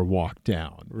Eisenhower walked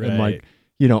down. Right. And like,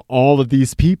 all of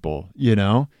these people,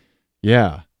 Yeah.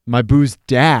 My boo's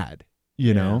dad,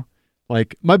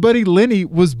 Like my buddy Lenny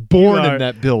was born in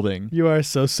that building. You are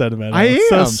so sentimental. I am.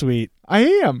 So sweet. I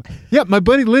am. Yeah, my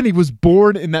buddy Lenny was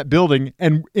born in that building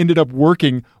and ended up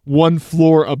working one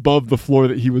floor above the floor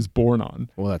that he was born on.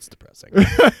 Well, that's depressing.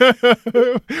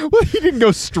 Well, he didn't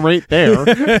go straight there.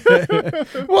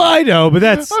 Well, I know, but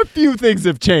that's A few things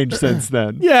have changed since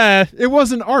then. yeah. It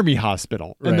was an army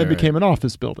hospital and Right, then right. became an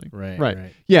office building. Right.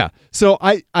 Yeah. So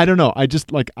I don't know. I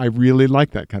just I really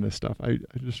like that kind of stuff. I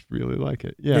just really like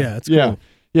it. Yeah. Yeah, it's Yeah. cool.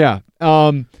 Yeah.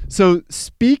 So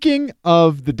speaking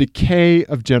of the decay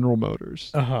of General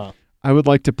Motors, Uh-huh. I would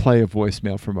like to play a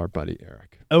voicemail from our buddy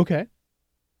Eric. Okay.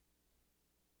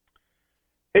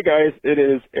 Hey guys, it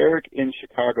is Eric in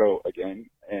Chicago again,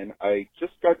 and I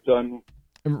just got done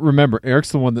And remember,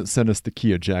 Eric's the one that sent us the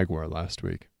Kia Jaguar last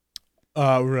week.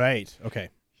 Right. Okay.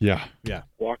 Yeah.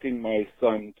 walking my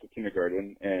son to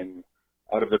kindergarten, and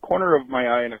out of the corner of my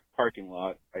eye in a parking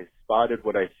lot, I spotted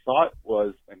what I thought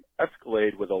was an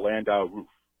Escalade with a Landau roof.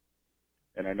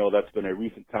 And I know that's been a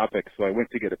recent topic, so I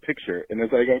went to get a picture. And as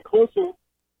I got closer,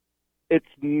 it's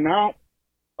not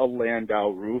a Landau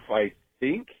roof. I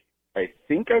think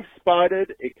I've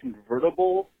spotted a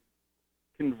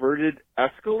converted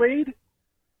Escalade.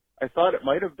 I thought it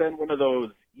might have been one of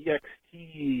those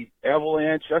EXT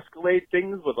Avalanche Escalade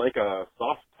things with like a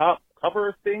soft top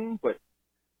cover thing, but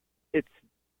it's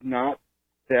not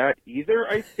that either,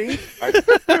 I think.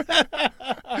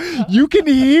 You can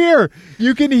hear.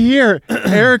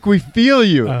 Eric, we feel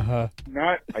you. Uh-huh.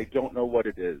 I don't know what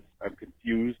it is. I'm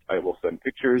confused. I will send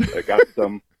pictures. I got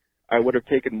some. I would have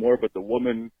taken more, but the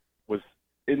woman was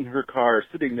in her car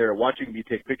sitting there watching me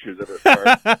take pictures of her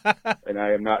car, and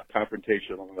I am not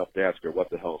confrontational enough to ask her what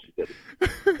the hell she did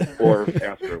or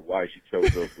ask her why she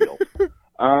chose those wheels.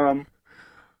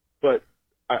 But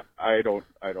I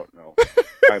don't know.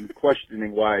 I'm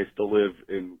questioning why I still live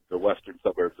in the western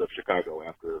suburbs of Chicago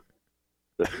after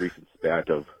this recent spat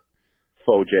of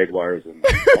faux Jaguars and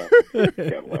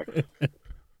Cadillacs.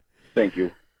 Thank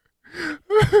you.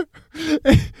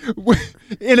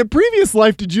 In a previous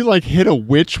life, did you hit a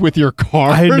witch with your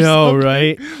car? I or know, something?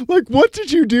 right? What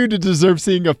did you do to deserve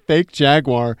seeing a fake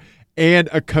Jaguar and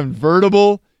a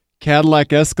convertible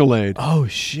Cadillac Escalade? Oh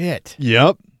shit.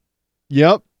 Yep.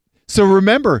 So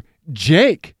remember,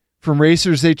 Jake from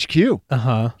Racers HQ,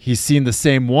 Uh-huh. he's seen the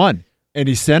same one, and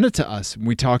he sent it to us, and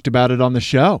we talked about it on the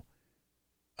show.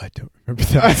 I don't remember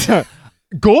that.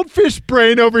 Goldfish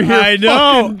brain over here. I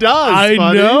know. fucking does, I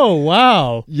buddy. know.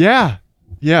 Wow. Yeah.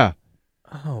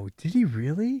 Oh, did he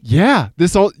really? Yeah.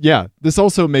 This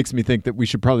also makes me think that we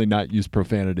should probably not use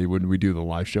profanity when we do the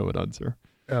live show at Unser.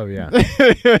 Oh yeah.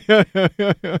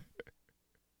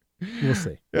 We'll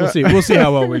see. We'll see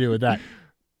how well we do with that.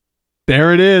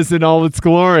 There it is in all its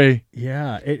glory.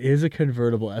 Yeah, it is a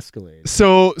convertible Escalade.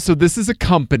 So this is a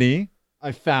company.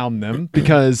 I found them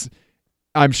because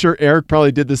I'm sure Eric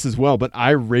probably did this as well, but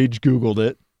I rage Googled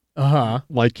it Uh-huh.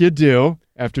 like you do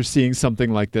after seeing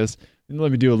something like this. And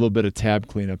let me do a little bit of tab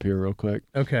cleanup here real quick.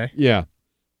 Okay. Yeah.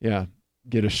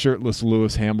 Get a shirtless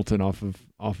Lewis Hamilton off of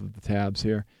the tabs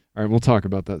here. All right, we'll talk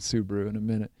about that Subaru in a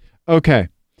minute. Okay.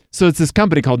 So it's this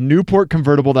company called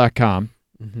NewportConvertible.com.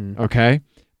 Mm-hmm. Okay.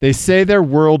 They say they're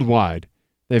worldwide.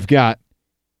 They've got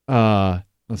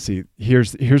let's see.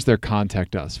 Here's their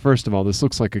contact us. First of all, this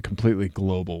looks like a completely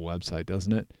global website,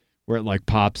 doesn't it? Where it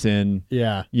pops in,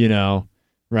 Yeah.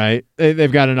 right?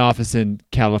 They've got an office in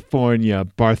California,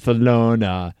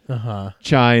 Barcelona, Uh-huh.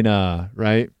 China,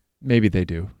 right? Maybe they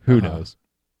do. Who Uh-huh. knows?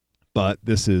 But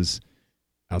this is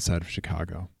outside of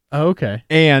Chicago. Oh, okay.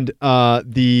 And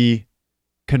the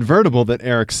convertible that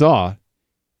Eric saw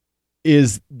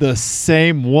is the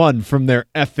same one from their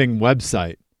effing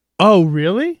website. Oh,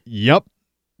 really? Yep.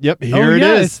 Here it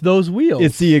It's is. those wheels.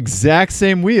 It's the exact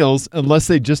same wheels, unless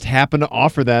they just happen to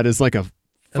offer that as like a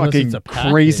Unless fucking it's a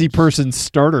crazy package. person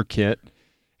starter kit.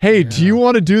 Hey, do Yeah. you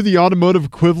want to do the automotive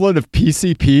equivalent of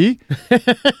PCP?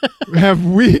 Have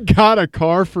we got a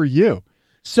car for you?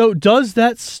 So does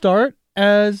that start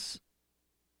as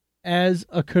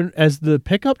the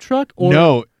pickup truck or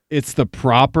No, it's the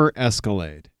proper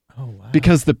Escalade. Oh wow.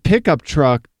 Because the pickup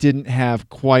truck didn't have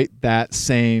quite that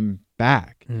same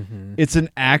back. Mhm. It's an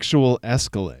actual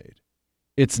Escalade.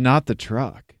 It's not the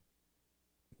truck.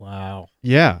 Wow.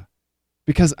 Yeah.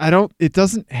 Because it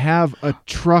doesn't have a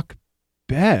truck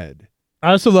bed.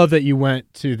 I also love that you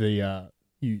went to the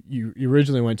you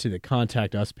originally went to the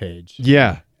contact us page.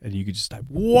 Yeah. And you could just type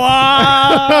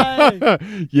why.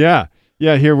 Yeah.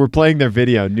 Yeah, here we're playing their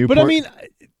video. Newport. But I mean,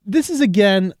 this is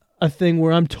again a thing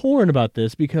where I'm torn about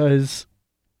this because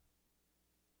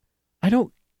I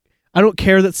don't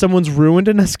care that someone's ruined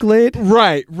an Escalade.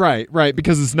 Right.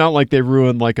 Because it's not like they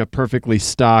ruined like a perfectly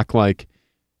stock like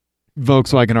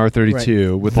Volkswagen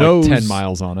R32 with Those- like 10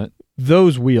 miles on it.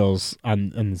 those wheels on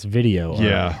this video are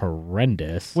Yeah.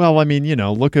 horrendous. Well, I mean,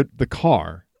 look at the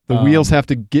car. The wheels have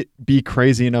to be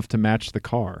crazy enough to match the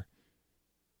car.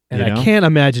 And you know? I can't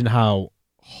imagine how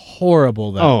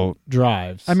horrible that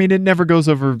drives. I mean, it never goes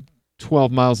over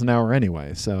 12 miles an hour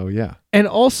anyway. So yeah. and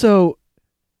also,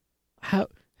 how?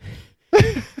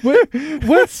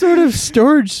 what sort of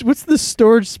storage? What's the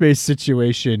storage space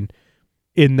situation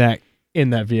in that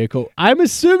vehicle? I'm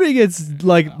assuming it's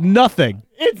like nothing.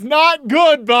 It's not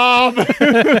good, Bob.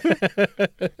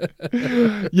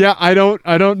 Yeah, I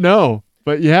don't know,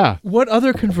 but yeah. What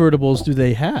other convertibles do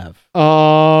they have?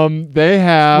 They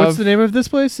have What's the name of this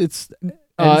place? It's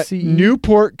NCE?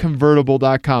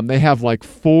 NewportConvertible.com. They have like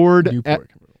Ford.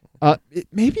 Newport.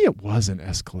 Maybe it was an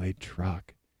Escalade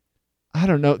truck. I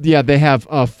don't know. Yeah, they have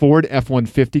Ford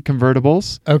F-150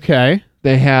 convertibles. Okay.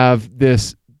 They have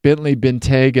this Bentley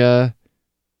Bentayga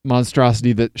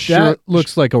monstrosity that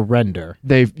looks like a render.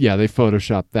 they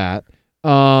photoshopped that.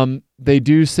 They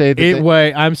do say that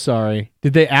Wait, I'm sorry.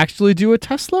 Did they actually do a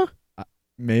Tesla?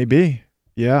 maybe.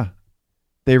 Yeah.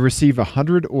 They receive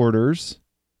 100 orders.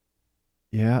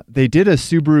 Yeah, they did a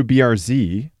Subaru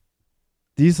BRZ.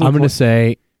 These look I'm gonna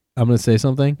say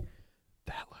something.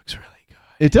 That looks really good.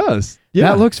 it does. Yeah.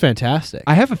 That looks fantastic.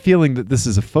 I have a feeling that this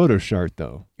is a photo shart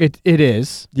though. It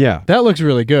is. Yeah. That looks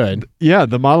really good. Yeah,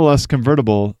 the Model S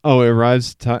convertible. Oh, it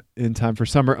arrives in time for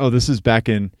summer. Oh, this was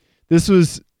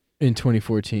In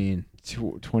 2014.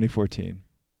 2014.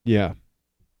 Yeah.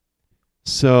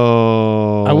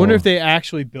 So I wonder if they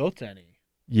actually built any.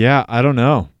 Yeah, I don't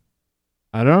know,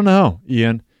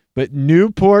 Ian. But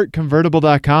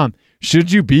NewportConvertible.com.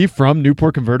 Should you be from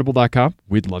NewportConvertible.com?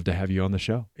 We'd love to have you on the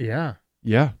show. Yeah.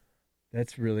 Yeah.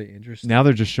 That's really interesting. Now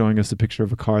they're just showing us a picture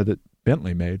of a car that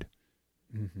Bentley made.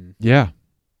 Mm-hmm. Yeah.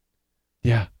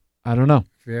 Yeah. I don't know.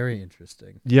 Very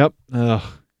interesting. Yep.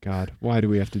 Oh, God. Why do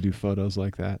we have to do photos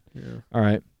like that? Yeah. All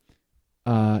right.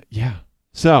 Yeah.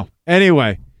 So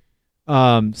anyway,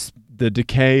 the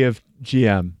decay of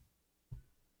GM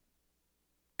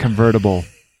convertible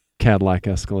Cadillac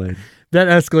Escalade. That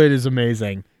Escalade is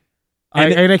amazing.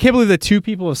 And I can't believe that two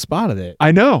people have spotted it.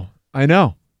 I know.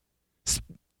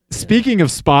 Speaking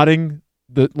of spotting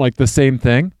the same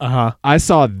thing, Uh-huh. I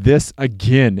saw this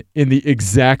again in the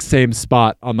exact same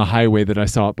spot on the highway that I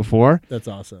saw it before. That's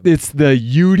awesome. It's the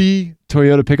Ute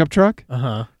Toyota pickup truck.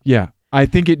 Uh-huh. Yeah. I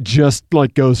think it just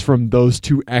goes from those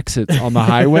two exits on the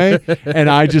highway, and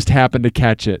I just happened to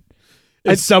catch it.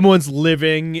 If someone's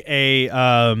living a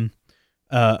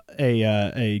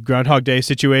Groundhog Day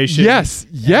situation. Yes.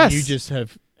 And you just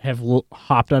have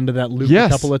hopped onto that loop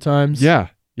Yes. a couple of times. Yeah.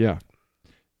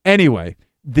 Anyway,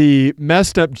 the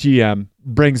messed up GM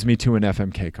brings me to an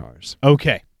FMK Cars.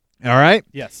 Okay. All right?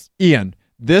 Yes. Ian,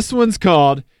 this one's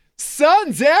called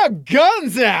Sun's Out,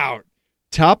 Guns Out.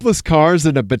 Topless cars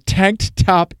and a betanked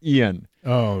top Ian.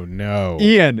 Oh no.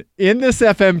 Ian, in this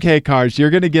FMK Cars, you're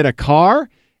going to get a car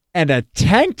and a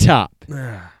tank top.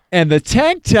 And the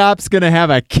tank top's going to have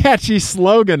a catchy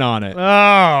slogan on it.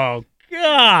 Oh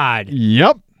God.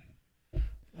 Yep.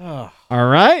 Oh, All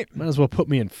right. might as well put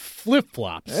me in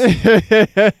flip-flops.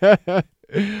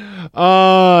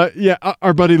 Yeah,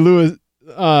 our buddy Lewis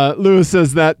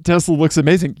says that Tesla looks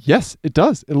amazing. Yes, it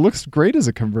does. It looks great as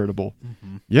a convertible.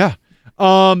 Mm-hmm. Yeah.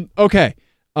 Okay.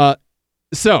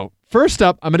 So first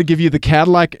up, I'm going to give you the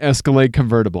Cadillac Escalade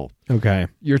convertible. Okay.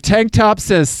 Your tank top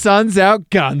says "Sun's out,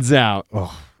 guns out."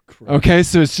 Oh. Crap. Okay,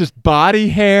 so it's just body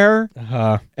hair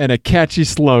Uh-huh. and a catchy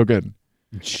slogan.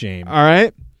 Shame. All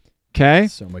right. Okay.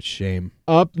 So much shame.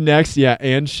 Up next, yeah,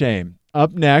 and shame.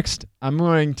 Up next, I'm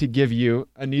going to give you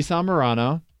a Nissan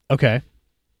Murano Okay.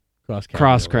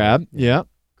 Cross Crab. Yep.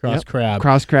 Cross crab.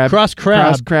 Cross Crab. Cross crab.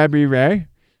 Cross Crabby Ray.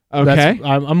 Okay.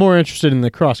 I'm more interested in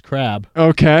the cross crab.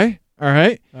 Okay. All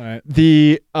right. All right.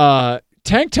 The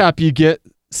tank top you get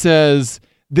says,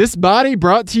 "This body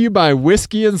brought to you by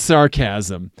Whiskey and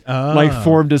Sarcasm."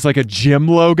 Formed as a gym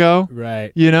logo.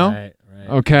 Right. You know? Right.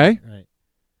 Okay. Right.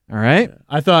 All right.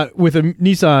 I thought with a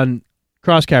Nissan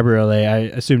Cross Cabriolet, I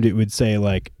assumed it would say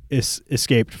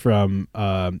escaped from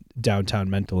downtown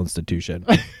mental institution.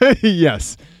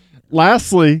 Yes.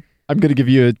 Lastly, I'm going to give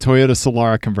you a Toyota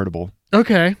Solara convertible.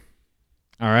 Okay.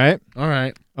 All right. All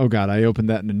right. Oh, God, I opened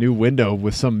that in a new window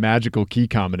with some magical key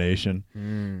combination.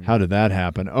 How did that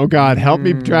happen? Oh, God, help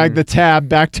me drag the tab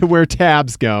back to where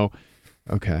tabs go.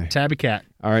 Okay. Tabby cat.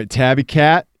 All right, Tabby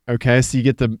Cat. Okay, so you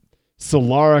get the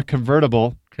Solara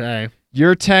convertible. Okay.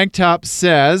 Your tank top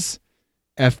says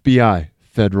FBI,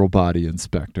 Federal Body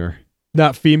Inspector.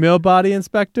 Not female body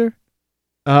inspector?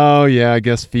 Oh, yeah, I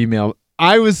guess female.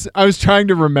 I was trying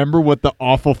to remember what the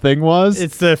awful thing was.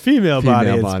 It's the female body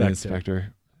Female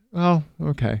inspector. Well,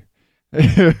 okay.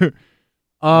 I'm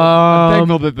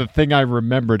thankful that the thing I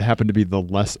remembered happened to be the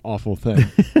less awful thing.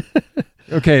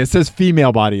 Okay, it says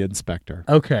female body inspector.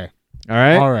 Okay. All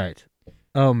right. All right.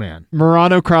 Oh man.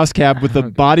 Murano cross cab with the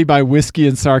body by whiskey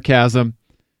and sarcasm.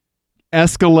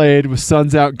 Escalade with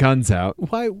suns out, guns out.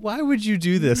 Why would you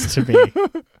do this to me?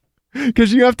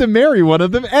 Because you have to marry one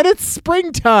of them, and it's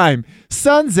springtime.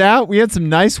 Sun's out. We had some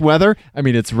nice weather. I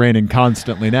mean, it's raining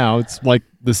constantly now. It's like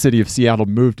the city of Seattle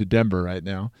moved to Denver right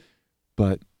now.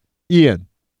 But Ian,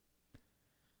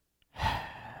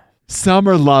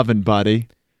 summer loving, buddy.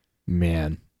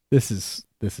 Man, this is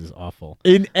awful.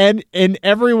 In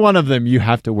every one of them, you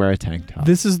have to wear a tank top.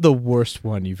 This is the worst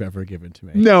one you've ever given to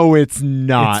me. No, it's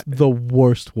not. It's the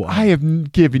worst one. I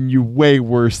have given you way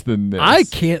worse than this. I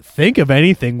can't think of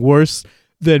anything worse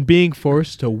than being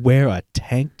forced to wear a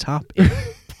tank top in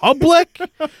public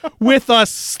with a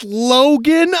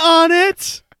slogan on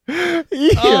it.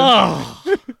 Ian.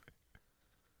 Ugh.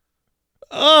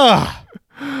 Ugh.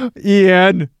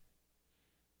 Ian.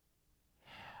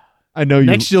 I know you.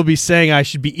 Next, you'll be saying I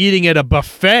should be eating at a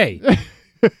buffet.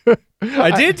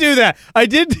 I did do that. I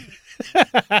did.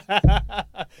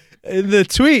 in the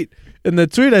tweet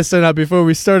I sent out before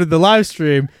we started the live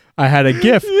stream, I had a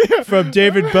GIF from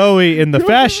David Bowie in the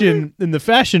fashion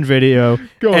video,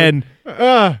 and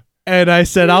I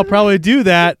said I'll probably do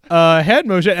that head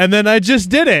motion, and then I just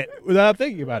did it without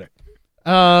thinking about it.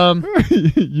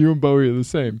 You and Bowie are the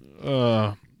same.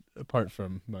 Apart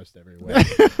from most every way.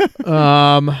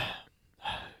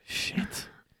 Shit.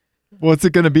 What's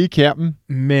it going to be, Captain?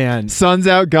 Man. Sun's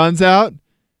out, guns out.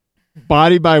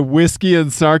 Body by whiskey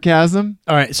and sarcasm.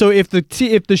 All right. So if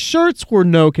the shirts were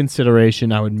no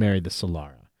consideration, I would marry the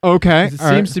Solara. Okay. It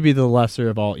seems to be the lesser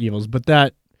of all evils, but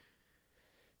the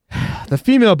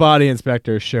female body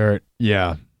inspector shirt.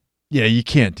 Yeah. Yeah, you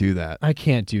can't do that. I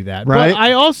can't do that. Right? But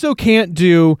I also can't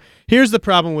do. Here's the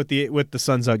problem with the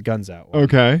Sun's Out Guns Out one.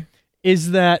 Okay.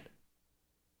 Is that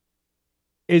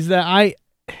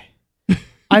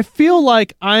I feel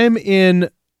like I'm in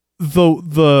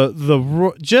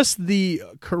just the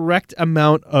correct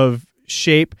amount of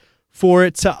shape for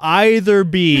it to either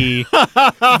be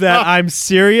that I'm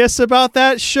serious about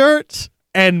that shirt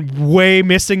and way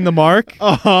missing the mark,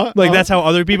 like that's how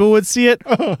other people would see it,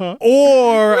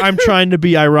 or I'm trying to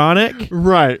be ironic.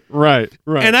 Right.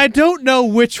 And I don't know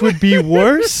which would be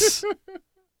worse.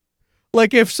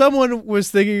 Like if someone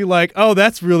was thinking like, "Oh,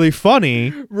 that's really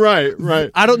funny," right.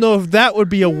 I don't know if that would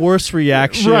be a worse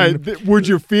reaction. Right. Would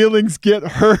your feelings get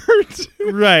hurt?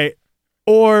 Right.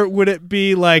 Or would it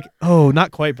be like, "Oh,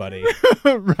 not quite, buddy."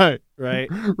 Right.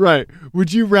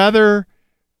 Would you rather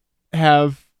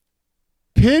have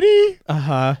pity?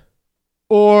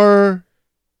 Or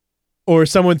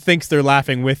someone thinks they're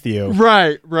laughing with you.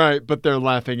 Right, but they're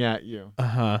laughing at you.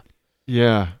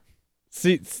 Yeah.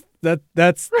 See, that's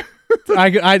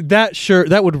that shirt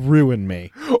that would ruin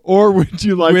me. Or would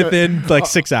you like within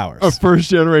 6 hours a first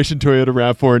generation Toyota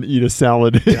RAV4 and eat a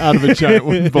salad out of a giant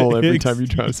wooden bowl every time you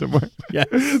drive somewhere?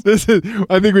 Yes.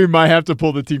 I think we might have to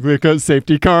pull the Team Glucose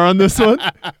safety car on this one.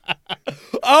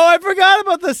 Oh, I forgot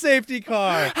about the safety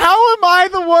car. How am I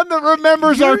the one that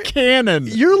remembers our canon?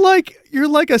 You're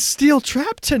like a steel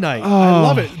trap tonight. I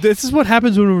love it. This is what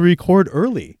happens when we record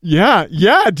early. Yeah.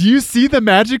 Do you see the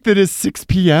magic that is 6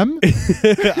 p.m.?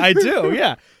 I do,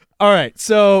 yeah. All right,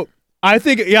 so I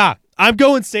think, I'm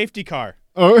going safety car.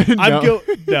 Oh, no.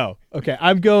 No. Okay,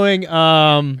 I'm going, you're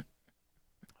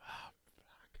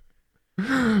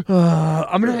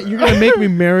going to make me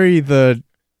marry the...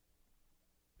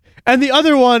 And the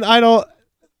other one,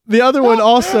 the other one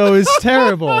also is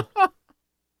terrible.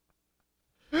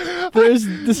 This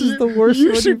is the worst.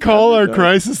 You should call our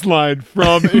crisis line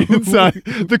from inside.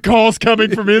 The call's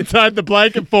coming from inside the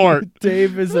blanket fort.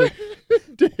 Dave's a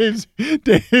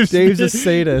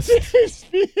sadist. He's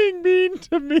being mean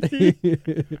to me.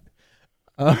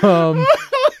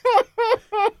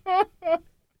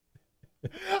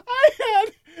 I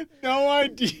had no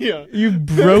idea. You've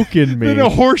broken me. That a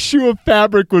horseshoe of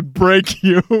fabric would break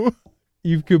you.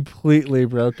 You've completely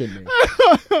broken me.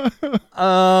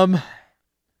 All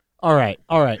right.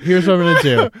 Here's what I'm gonna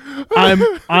do.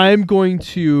 I'm going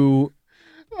to.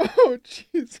 Oh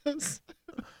Jesus!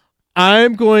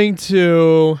 I'm going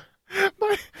to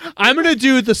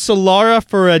do the Solara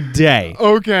for a day.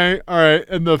 Okay. All right.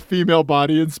 And the female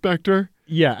body inspector.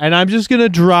 Yeah, and I'm just gonna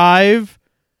drive.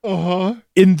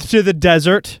 Into the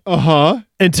desert.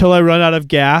 Until I run out of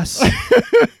gas.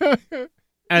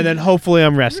 And then hopefully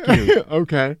I'm rescued.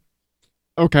 Okay.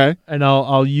 And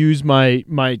I'll use my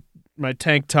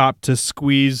tank top to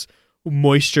squeeze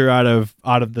moisture out of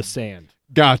the sand.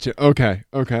 Gotcha. Okay.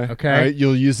 Okay. Okay. All right.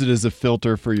 You'll use it as a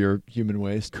filter for your human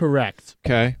waste. Correct.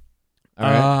 Okay. All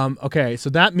right. Okay, so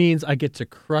that means I get to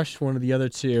crush one of the other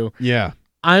two. Yeah.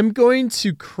 I'm going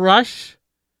to crush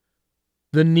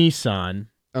the Nissan,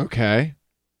 Okay.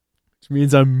 which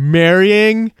means I'm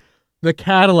marrying the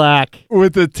Cadillac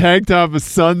With the tank top of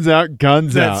 "Sun's Out,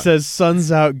 Guns that Out." says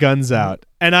 "Sun's out, guns out,"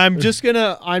 and I'm just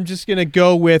gonna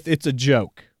go with it's a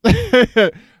joke.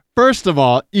 First of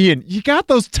all, Ian, you got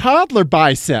those toddler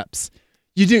biceps.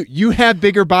 You do. You have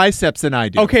bigger biceps than I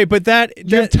do. Okay, but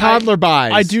You have toddler bis.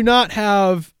 I do not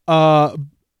have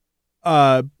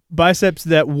biceps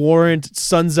that warrant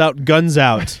 "Sun's out, guns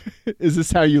out." Is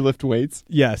this how you lift weights?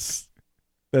 Yes,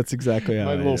 that's exactly how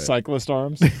My I little do it. cyclist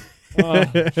arms.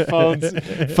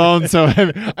 Phones. So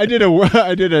I did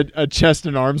a chest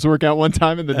and arms workout one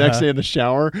time, and the next day in the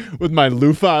shower with my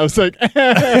loofah, I was like,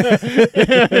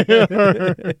 it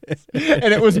hurts.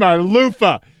 And it was my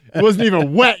loofah. It wasn't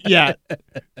even wet yet.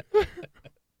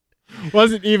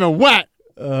 Wasn't even wet,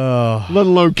 Oh. let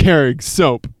alone carrying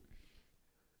soap.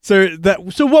 So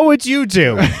what would you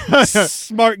do?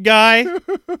 Smart guy.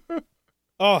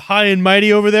 Oh, high and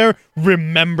mighty over there,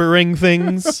 remembering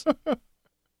things.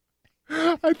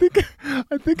 I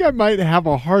think I might have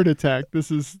a heart attack.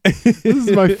 This is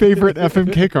my favorite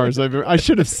FMK cars I've ever. I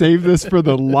should have saved this for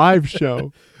the live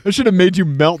show. I should have made you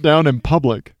melt down in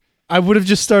public. I would have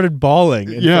just started bawling.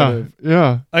 Yeah.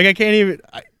 Like I can't even.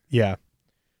 Yeah.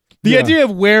 The Yeah. idea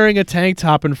of wearing a tank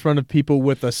top in front of people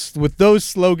with those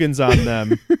slogans on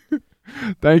them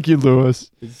Thank you, Lewis.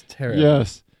 is terrible.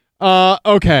 Yes.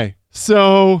 Okay.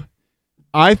 So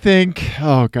I think,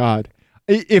 oh God,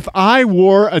 if I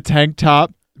wore a tank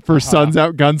top for Sun's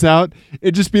Out, Guns Out,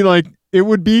 it'd just be like, it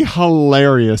would be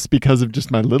hilarious because of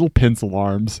just my little pencil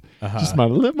arms, just my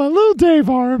little Dave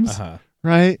arms,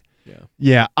 right?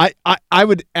 Yeah. I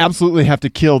would absolutely have to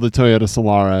kill the Toyota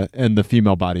Solara and the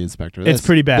female body inspector. It's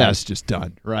pretty bad. That's just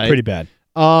done, right? Pretty bad.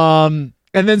 And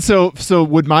then so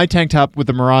would my tank top with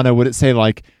the Murano, would it say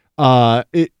like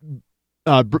body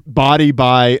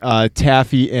by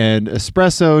Taffy and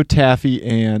Espresso,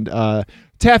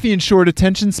 Taffy and short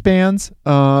attention spans,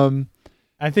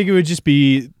 I think it would just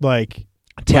be like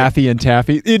Taffy and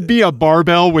Taffy. It'd be a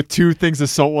barbell with two things of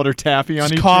saltwater taffy on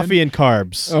just each coffee end. and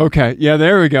carbs. Okay. Yeah,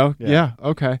 there we go. Yeah. Yeah.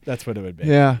 Okay. That's what it would be.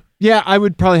 Yeah. Yeah, I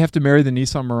would probably have to marry the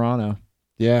Nissan Murano.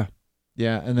 Yeah.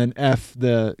 Yeah, and then F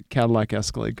the Cadillac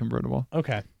Escalade convertible.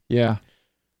 Okay. Yeah.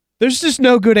 There's just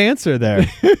no good answer there.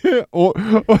 or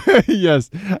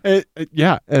yes.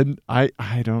 Yeah, and I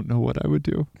don't know what I would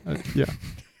do. Yeah.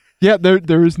 Yeah,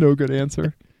 there is no good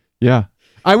answer. Yeah.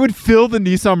 I would fill the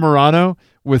Nissan Murano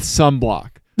with sunblock.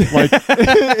 Like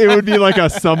it would be like a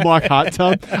sunblock hot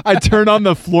tub. I'd turn on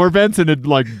the floor vents and it'd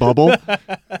like bubble.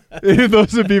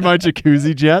 Those would be my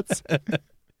jacuzzi jets.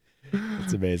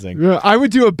 It's amazing. Yeah, I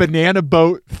would do a banana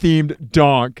boat themed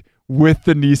donk with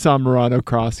the Nissan Murano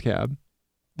cross cab.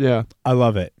 Yeah. I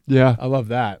love it. Yeah. I love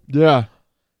that. Yeah.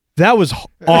 That was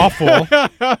awful.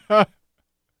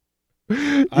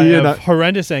 I Ian, have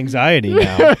horrendous anxiety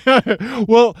now.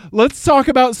 well, let's talk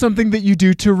about something that you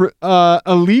do to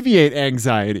alleviate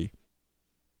anxiety.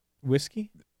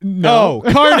 Whiskey? No. Oh,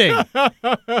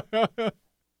 karting.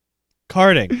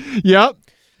 Karting. Yep.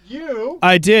 You.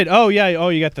 I did. Oh yeah. Oh,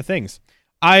 you got the things.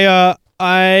 I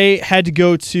had to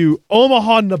go to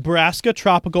Omaha, Nebraska,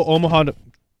 tropical Omaha,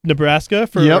 Nebraska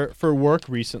for work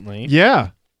recently. Yeah.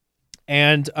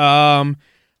 And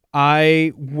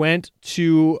I went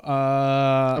to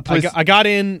A place- I got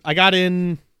in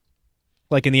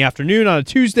like in the afternoon on a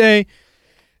Tuesday,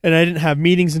 and I didn't have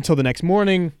meetings until the next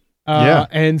morning. Yeah.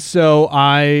 And so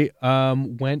I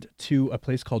went to a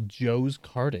place called Joe's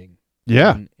Karting.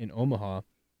 Yeah. In Omaha,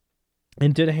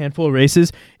 and did a handful of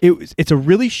races. It's a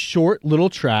really short little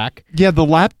track. Yeah. The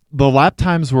lap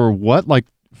times were what, like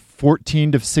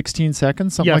 14 to 16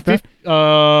 seconds, something like that.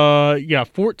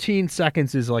 14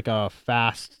 seconds is like a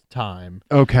fast time.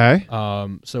 Okay.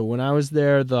 So when I was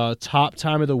there, the top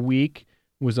time of the week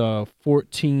was a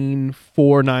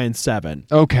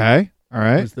 14:497. Okay. All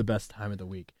right. Was the best time of the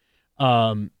week.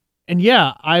 And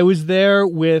yeah, I was there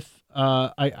with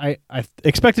I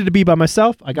expected to be by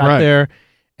myself. I got Right. there,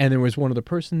 and there was one other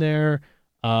person there.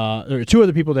 There were two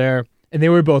other people there, and they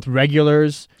were both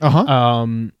regulars.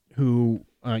 Who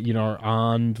are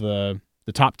on the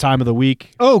top time of the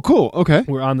week. Oh, cool. Okay.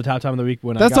 We're on the top time of the week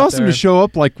when That's I got awesome there. to show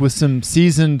up like with some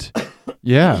seasoned.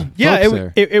 Yeah. Yeah, folks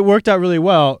there. it worked out really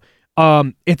well.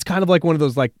 It's kind of like one of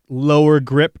those like lower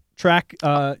grip track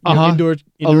indoor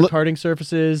li- karting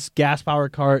surfaces, gas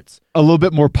powered carts. A little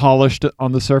bit more polished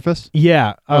on the surface.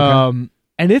 Yeah. Okay.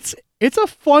 And it's a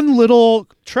fun little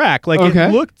track. Like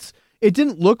Okay. it it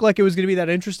didn't look like it was going to be that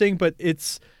interesting, but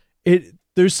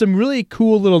there's some really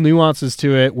cool little nuances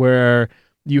to it where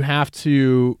you have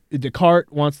to, the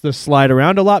cart wants to slide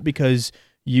around a lot because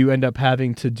you end up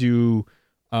having to do,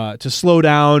 to slow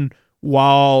down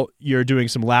while you're doing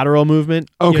some lateral movement.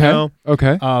 Okay. You know?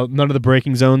 Okay. None of the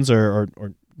braking zones or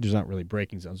there's not really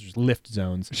braking zones, there's lift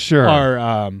zones Sure.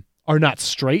 are not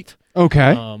straight.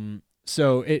 Okay.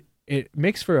 So it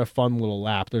makes for a fun little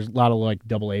lap. There's a lot of like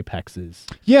double apexes.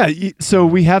 Yeah. So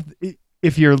we have,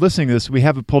 if you're listening to this, we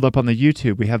have it pulled up on the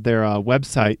YouTube. We have their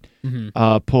website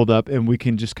pulled up, and we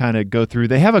can just kind of go through.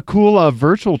 They have a cool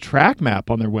virtual track map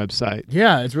on their website.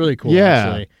 Yeah, it's really cool. Yeah.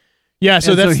 Actually. Yeah.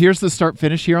 So So here's the start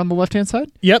finish here on the left hand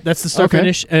side. Yep, that's the start Okay.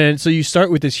 finish. And so you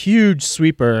start with this huge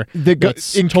sweeper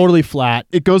that's totally totally flat.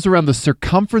 It goes around the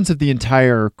circumference of the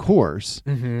entire course.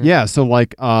 Mm-hmm. Yeah, so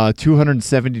like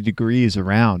 270 degrees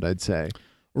around, I'd say.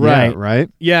 Right. Yeah, right?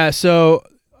 Yeah. So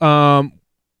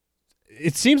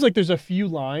it seems like there's a few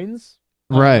lines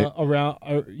Right. around,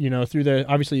 through the,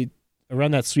 obviously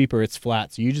around that sweeper, it's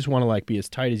flat. So you just want to like be as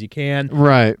tight as you can.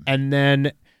 Right. And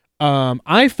then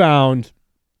I found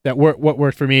that what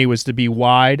worked for me was to be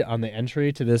wide on the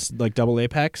entry to this like double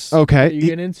apex Okay. that you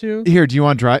get into. Here, do you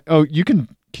want to drive? Oh,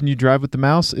 can you drive with the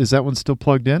mouse? Is that one still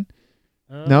plugged in?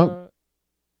 No.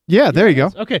 Yeah, there you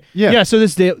go. Okay. Yeah. Yeah. So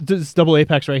this double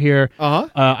apex right here, Uh-huh.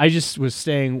 I just was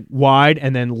staying wide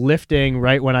and then lifting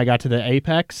right when I got to the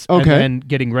apex. Okay. And then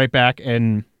getting right back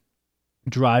and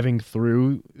driving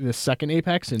through the second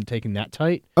apex and taking that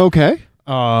tight. Okay.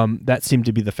 That seemed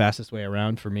to be the fastest way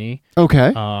around for me.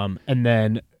 Okay. And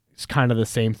then it's kind of the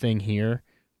same thing here,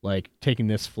 like taking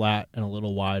this flat and a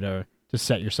little wider to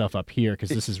set yourself up here because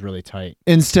this is really tight.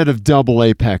 Instead of double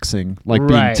apexing, like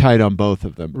being Right. tight on both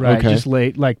of them. Right. Okay. Just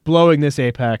like blowing this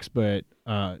apex, but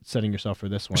setting yourself for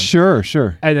this one. Sure,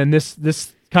 sure. And then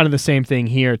this kind of the same thing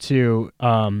here too.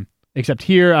 Except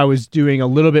here I was doing a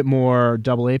little bit more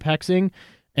double apexing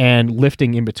and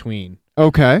lifting in between.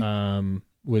 Okay.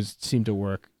 Seemed to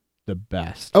work the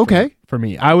best. Okay. For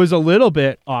me. I was a little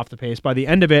bit off the pace. By the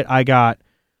end of it, I got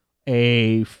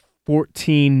a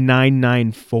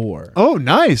 14.994. Oh,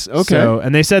 nice. Okay. So,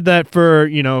 and they said that for,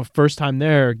 first time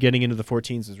there, getting into the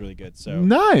 14s is really good. So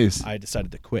nice. I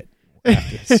decided to quit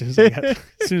as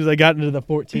soon as I got into the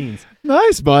 14s.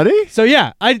 Nice, buddy. So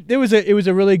yeah, it was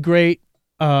a really great.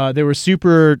 They were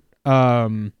super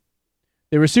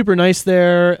nice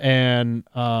there, and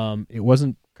it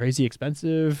wasn't crazy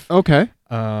expensive. Okay.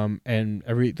 And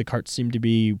the carts seemed to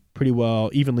be pretty well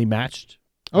evenly matched.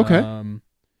 Okay. From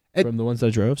the ones that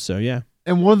I drove. So yeah.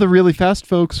 And one of the really fast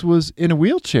folks was in a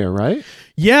wheelchair, right?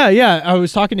 Yeah. I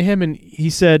was talking to him, and he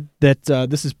said that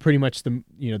this is pretty much the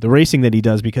racing that he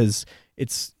does because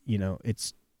it's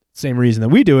same reason that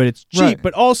we do it. It's cheap, Right.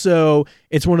 but also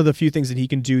it's one of the few things that he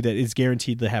can do that is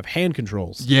guaranteed to have hand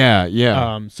controls. Yeah,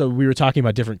 yeah. So we were talking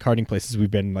about different karting places we've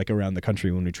been like around the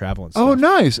country when we travel and stuff. Oh,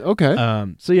 nice. Okay.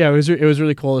 So yeah, it was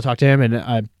really cool to talk to him, and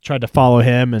I tried to follow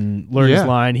him and learn his Yeah.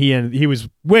 line. He was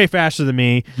way faster than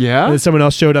me. yeah. And then someone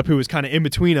else showed up who was kind of in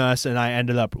between us, and I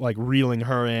ended up like reeling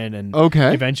her in, and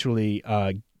Okay. eventually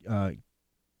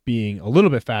being a little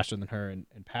bit faster than her and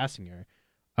passing her.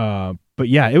 But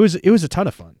yeah, it was a ton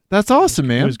of fun. That's awesome,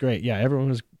 man. It was great. Yeah,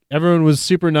 everyone was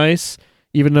super nice,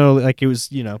 even though like it was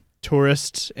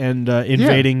tourist and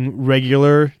invading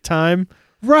regular time.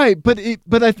 Right, but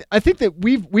I think that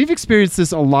we've experienced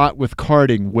this a lot with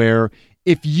karting, where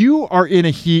if you are in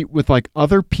a heat with like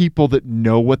other people that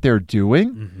know what they're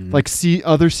doing, Mm-hmm. like see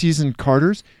other seasoned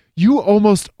karters, you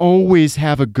almost always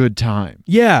have a good time.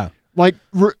 Yeah. Like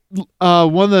one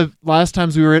of the last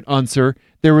times we were at Unser,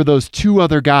 there were those two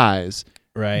other guys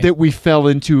Right. that we fell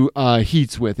into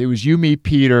heats with. It was you, me,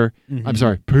 Peter. Mhm. I'm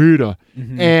sorry, Peter,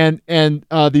 Mhm. and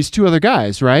these two other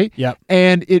guys, right? Yep.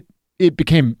 And it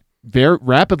became very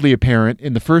rapidly apparent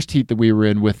in the first heat that we were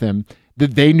in with them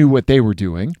that they knew what they were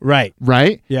doing, Right.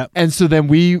 right? Yep. And so then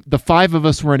the five of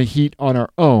us were in a heat on our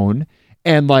own,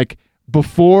 and like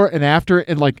before and after,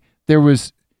 and like there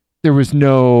was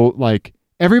no like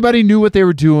everybody knew what they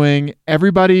were doing.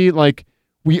 Everybody like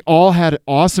we all had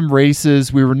awesome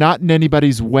races. We were not in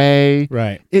anybody's way.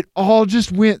 Right. It all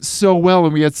just went so well,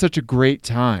 and we had such a great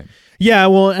time. Yeah.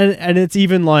 Well, and it's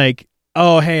even like,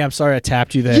 oh, hey, I'm sorry I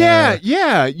tapped you there.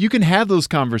 Yeah. You can have those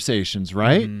conversations,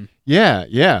 right? Mhm. Yeah.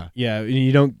 Yeah.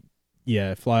 You don't.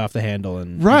 Yeah. Fly off the handle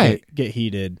and Right. get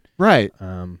heated. Right.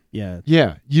 Yeah.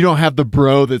 Yeah. You don't have the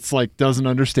bro that's like doesn't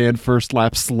understand first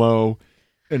lap slow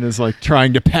and is like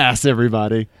trying to pass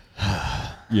everybody.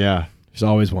 Yeah. There's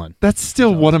always one. That's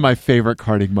still one of my favorite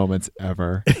karting moments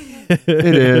ever.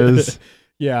 It is.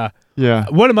 Yeah. Yeah.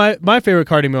 One of my favorite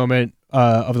karting moment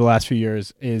of the last few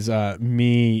years is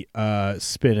me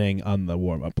spinning on the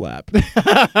warm-up lap.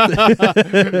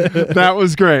 That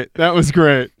was great. That was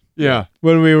great. Yeah.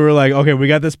 When we were like, okay, we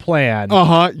got this plan. Uh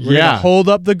huh. We're gonna Yeah. hold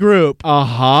up the group. Uh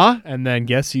huh. And then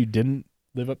guess you didn't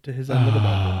live up to his end of the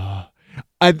bargain.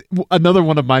 Another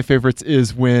one of my favorites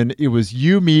is when it was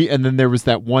you, me, and then there was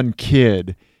that one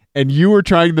kid, and you were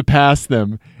trying to pass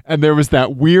them, and there was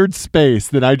that weird space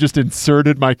that I just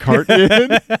inserted my cart in.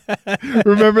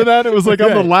 Remember that? It was like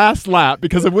on the last lap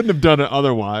because I wouldn't have done it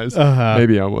otherwise.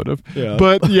 Maybe I would have. Yeah.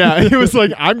 But yeah, it was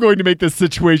like, I'm going to make this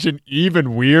situation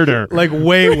even weirder. Like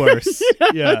way worse.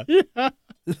 Yeah.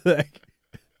 Like,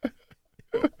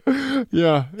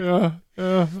 Yeah.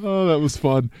 Oh, that was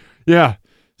fun. Yeah.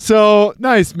 So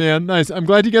nice, man. Nice. I'm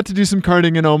glad you got to do some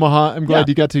karting in Omaha. I'm glad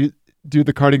you got to do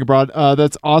the karting abroad.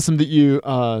 That's awesome that you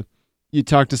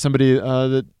talked to somebody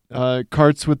that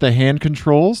karts with the hand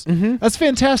controls. Mm-hmm. That's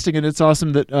fantastic, and it's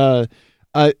awesome that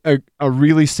a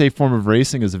really safe form of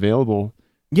racing is available.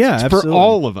 yeah, for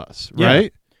all of us, Yeah.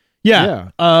 right?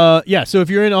 Yeah. So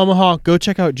if you're in Omaha, go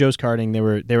check out Joe's Karting.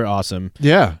 They were awesome.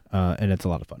 Yeah. And it's a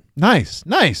lot of fun. Nice.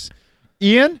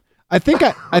 Ian, I think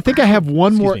I have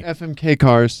one more me. FMK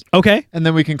cars, Okay. and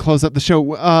then we can close up the show.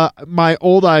 My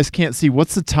old eyes can't see.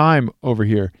 What's the time over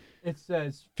here? It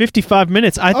says 55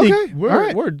 minutes. I think Okay, we're all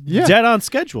right. we're Yeah. dead on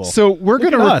schedule. So we're Look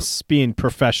gonna at us being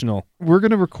professional. we're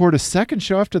gonna record a second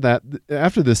show after that.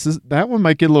 After this, that one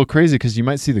might get a little crazy because you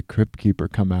might see the Crypt Keeper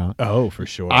come out. Oh, for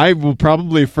sure. I will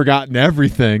probably have forgotten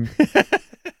everything.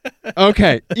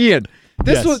 Okay, Ian.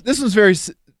 This was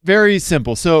very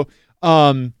simple. So,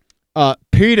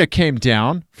 PETA came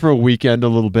down for a weekend a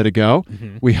little bit ago.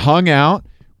 Mhm. We hung out.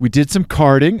 We did some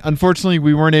karting. Unfortunately,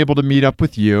 we weren't able to meet up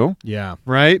with you, Yeah.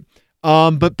 right?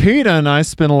 But PETA and I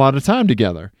spent a lot of time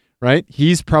together, right?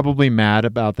 He's probably mad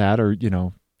about that, or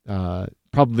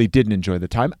probably didn't enjoy the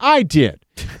time. I did.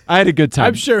 I had a good time.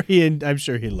 I'm sure he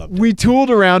loved it. We tooled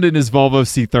around in his Volvo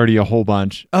C30 a whole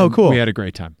bunch. Oh, and cool. We had a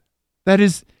great time.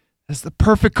 That's the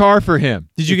perfect car for him.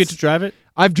 Did you get to drive it?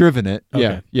 I've driven it.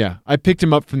 Okay. Yeah. I picked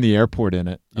him up from the airport in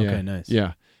it. Yeah. Okay, nice.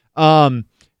 Yeah.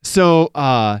 So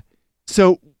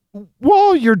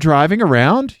while you're driving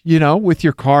around, with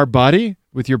your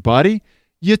buddy,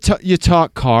 you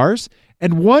talk cars,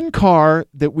 and one car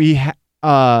that we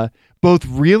both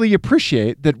really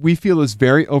appreciate that we feel is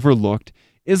very overlooked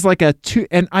is like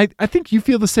and I think you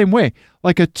feel the same way,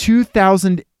 like a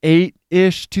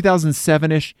 2008-ish,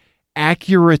 2007-ish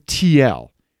Acura TL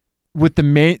with the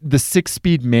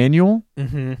 6-speed manual,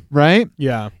 Mm-hmm. right?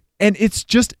 Yeah. And it's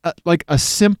just like a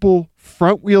simple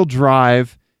front-wheel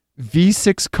drive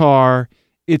V6 car.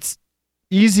 It's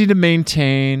easy to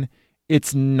maintain.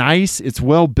 It's nice. It's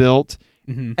well built.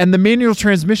 Mm-hmm. And the manual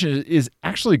transmission is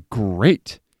actually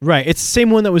great. Right. It's the same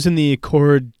one that was in the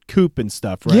Accord Coupe and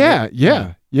stuff, right?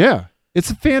 Yeah. It's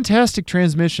a fantastic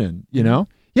transmission,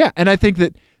 Yeah, and I think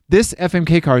that this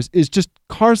FMK cars is just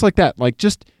cars like that. Like,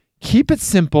 just keep it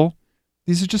simple.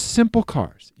 These are just simple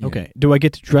cars. Okay. Do I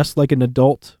get to dress like an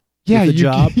adult? Yeah, with the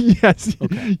job? Yes.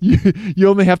 Okay. You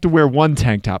only have to wear one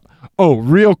tank top. Oh,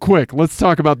 real quick, let's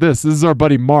talk about this. This is our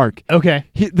buddy Mark. Okay.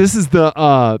 This is the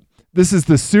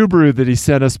Subaru that he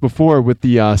sent us before with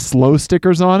the slow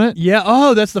stickers on it. Yeah.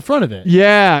 Oh, that's the front of it.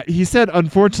 Yeah, he said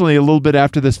unfortunately a little bit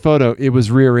after this photo it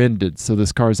was rear-ended, so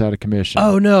this car's out of commission.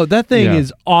 Oh no, that thing Yeah.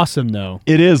 is awesome though.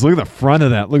 It is. Look at the front of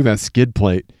that. Look at that skid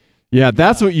plate. Yeah,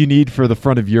 that's what you need for the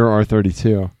front of your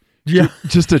R32. Yeah.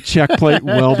 Just a check plate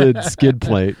welded skid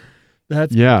plate.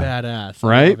 That's badass. I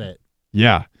Right? love it.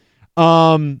 Yeah.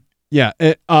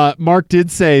 Mark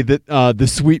did say that the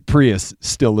Sweet Prius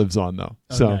still lives on though.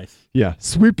 Oh, So nice. yeah,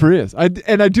 Sweet Prius. I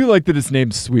do like that it's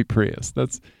named Sweet Prius.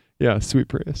 Sweet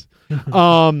Prius.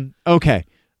 Okay.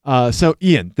 So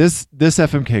Ian, this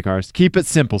FMK cars, keep it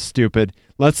simple, stupid.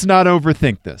 Let's not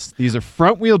overthink this. These are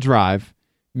front-wheel drive,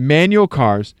 manual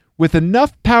cars with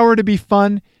enough power to be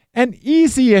fun and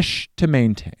easy-ish to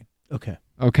maintain. Okay.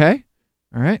 Okay?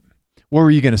 All right. What were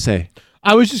you going to say?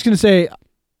 I was just gonna say,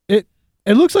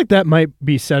 it looks like that might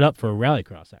be set up for a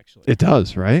rallycross actually. It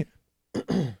does, right?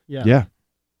 Yeah.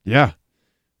 Yeah.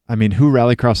 I mean, who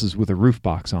rallycrosses with a roof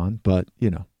box on? But,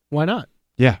 Why not?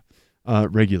 yeah.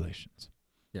 Regulations.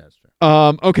 Yeah, that's true.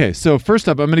 Okay, so first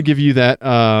up, I'm going to give you that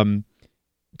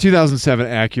 2007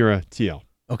 Acura TL.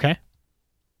 Okay.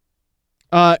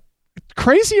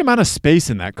 Crazy amount of space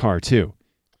in that car, too.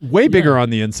 Way bigger on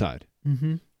the inside.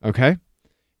 Mm-hmm. Okay?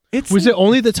 Was it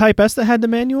only the Type S that had the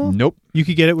manual? Nope. You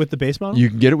could get it with the base model? You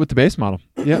can get it with the base model.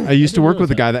 Yeah, I used to work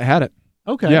with a guy that had it.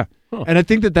 Okay. Yeah. Huh. And I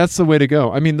think that that's the way to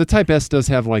go. I mean, the Type S does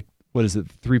have 3.5 or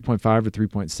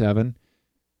 3.7,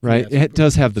 right? Yeah, It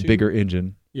does have the 2. bigger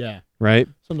engine. Yeah. right?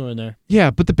 Somewhere in there.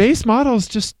 Yeah, but the base model is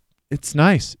just, it's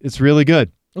nice. It's really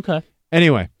good. Okay.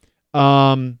 Anyway,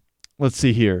 let's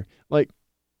see here.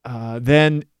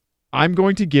 Then I'm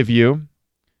going to give you,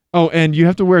 oh, and you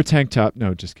have to wear a tank top.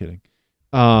 No, just kidding.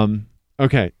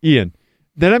 Okay, Ian.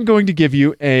 Then I'm going to give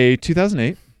you a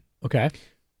 2008 Okay.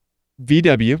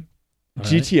 VW All right.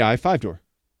 GTI 5-door.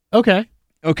 Okay.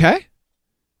 Okay?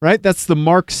 Right? That's the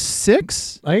Mark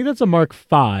 6. I think that's a Mark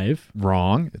 5,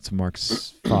 Wrong. It's a Mark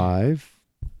 5.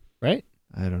 right?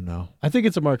 I don't know. I think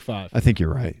it's a Mark 5. I think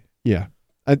you're right. Yeah.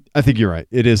 I think you're right.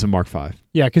 It is a Mark 5.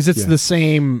 Yeah, because it's Yeah. the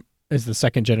same as the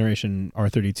second generation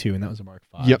R32, and that was a Mark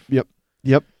 5.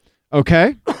 Yep.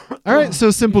 Okay. All right. So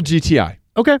simple GTI.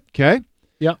 Okay. Okay.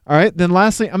 Yep. All right. Then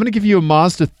lastly, I'm going to give you a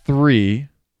Mazda 3.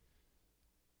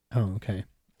 Oh, okay.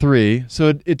 3.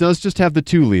 So it does just have the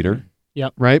 2-liter.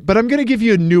 Yep. Right. But I'm going to give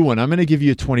you a new one. I'm going to give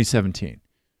you a 2017.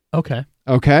 Okay.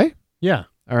 Okay. Yeah.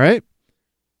 All right.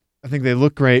 I think they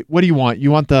look great. What do you want?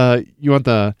 You want the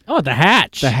Oh, the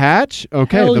hatch. the hatch?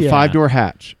 Okay. Hell the yeah. 5-door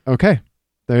hatch. Okay.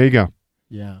 There you go.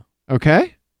 Yeah.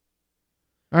 Okay.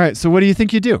 All right. So what do you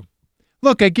think you do?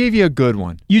 Look, I gave you a good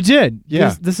one. You did.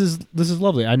 Yeah. This is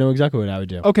lovely. I know exactly what I would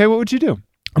do. Okay. What would you do?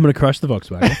 I'm going to crush the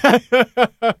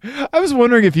Volkswagen. I was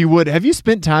wondering if you would. Have you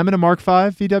spent time in a Mark V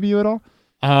VW at all?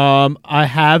 I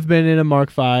have been in a Mark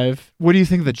 5. What do you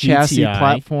think of the chassis, GTI.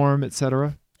 platform,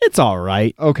 etc.? It's all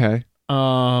right. Okay.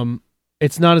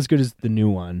 It's not as good as the new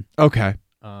one. Okay.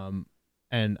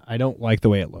 And I don't like the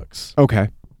way it looks. Okay.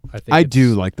 I I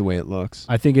do like the way it looks.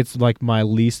 I think it's like my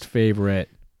least favorite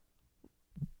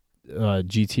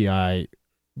GTI,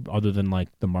 other than like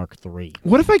the Mark 3.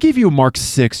 What if I gave you a Mark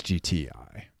 6 GTI?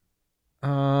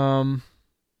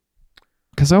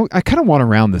 Because I kind of want to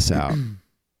round this out.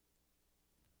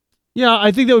 Yeah,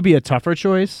 I think that would be a tougher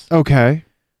choice. Okay.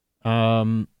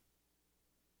 I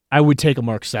would take a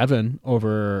Mark 7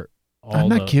 over all I'm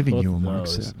not giving both you a of Mark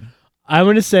those. 7. I'm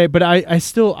going to say, but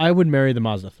I would marry the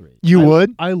Mazda 3. You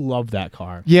would? I love that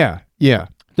car. Yeah. Yeah.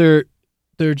 They're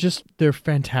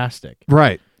fantastic.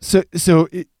 Right. So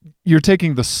you're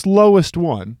taking the slowest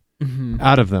one Mm-hmm.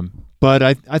 out of them, but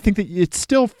I think that it's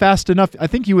still fast enough. I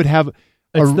think you would have.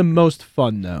 It's the most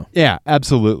fun though. Yeah.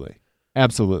 Absolutely.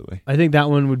 Absolutely. I think that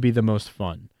one would be the most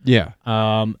fun. Yeah.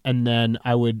 And then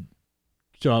I'm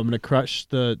going to crush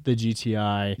the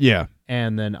GTI, Yeah.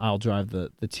 and then I'll drive the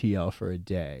TL for a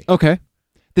day. Okay.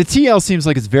 The TL seems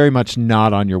like it's very much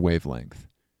not on your wavelength.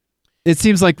 It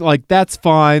seems like that's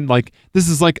fine. Like this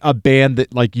is like a band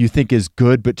that like you think is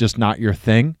good, but just not your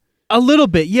thing. A little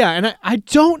bit, yeah. And I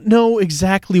don't know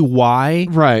exactly why.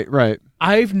 Right. Right.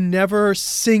 I've never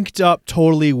synced up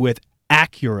totally with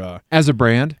Acura As a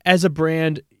brand, as a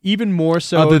brand, even more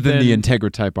so other than the Integra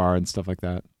Type R and stuff like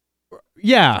that,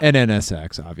 yeah, and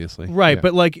NSX, obviously. right. Yeah.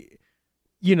 But like,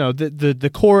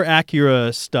 the core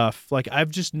Acura stuff, like I've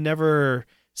just never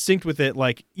synced with it.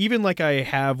 Like even like I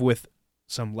have with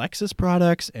some Lexus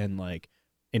products and like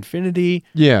Infinity.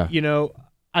 Yeah.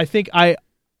 I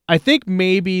think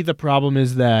maybe the problem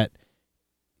is that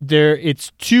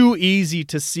it's too easy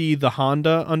to see the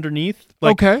Honda underneath.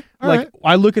 Like, okay. All right.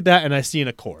 I look at that and I see an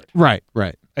Accord. Right.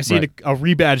 Right. I see right. a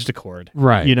rebadged Accord.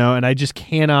 Right. And I just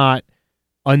cannot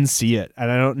unsee it. And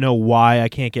I don't know why I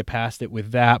can't get past it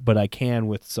with that, but I can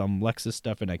with some Lexus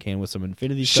stuff and I can with some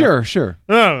Infinity stuff. Sure. Sure.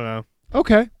 I don't know.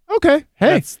 Okay. Okay.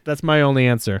 Hey. That's my only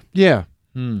answer. Yeah.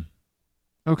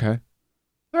 Okay.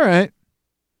 All right.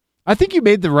 I think you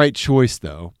made the right choice,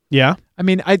 though. Yeah. I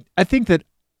mean, I think that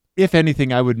if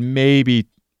anything, I would maybe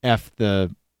F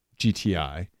the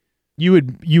GTI. You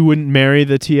wouldn't marry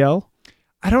the TL?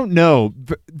 I don't know.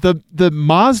 The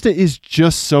Mazda is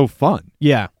just so fun.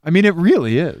 Yeah. I mean, it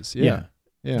really is. Yeah.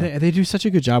 Yeah. They do such a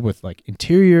good job with like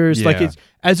interiors. Like Yeah. it's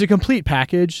as a complete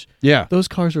package, Yeah. those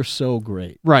cars are so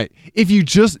great. Right. If you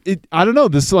I don't know,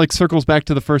 this like circles back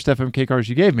to the first FMK cars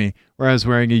you gave me where I was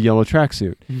wearing a yellow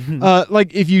tracksuit.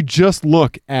 Like if you just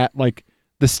look at like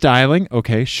the styling,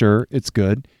 okay, sure, it's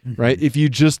good, right? If you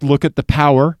just look at the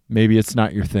power, maybe it's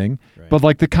not your thing, Right. but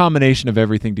like the combination of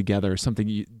everything together is something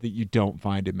that you don't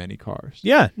find in many cars.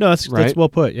 Yeah, no, that's Right? well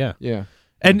put. Yeah, Yeah.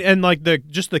 and like the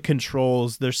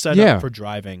controls, they're set Yeah. up for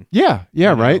driving. Yeah.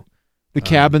 Yeah. You know? Right. The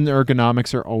cabin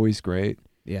ergonomics are always great.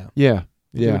 Yeah, Yeah.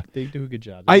 Yeah. They do a good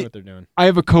job. They know what they're doing. I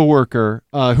have a coworker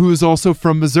who is also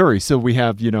from Missouri, so we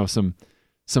have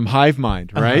some hive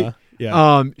mind, right? Uh-huh.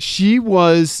 Yeah. She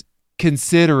was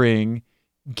considering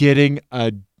getting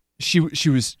she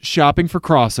was shopping for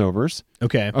crossovers.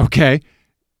 Okay. Okay,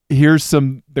 here's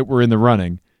some that were in the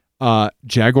running: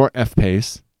 Jaguar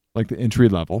F-Pace, like the entry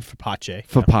level, Apache.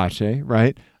 Apache,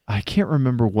 right? I can't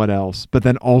remember what else, but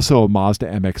then also a Mazda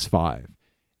MX-5,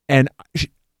 and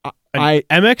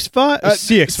MX-5? CX-5.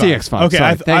 CX-5. Okay, Sorry.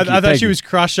 I Thank you, thought thank she you. was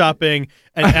cross-shopping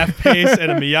an F-Pace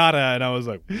and a Miata, and I was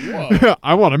like, whoa.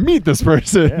 I want to meet this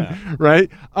person, Yeah. right?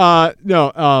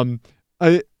 No.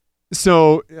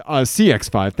 So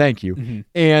CX-5. Thank you.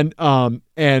 Mhm.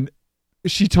 And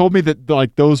she told me that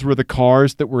like those were the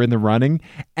cars that were in the running,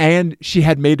 and she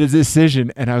had made a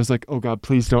decision. And I was like, oh God,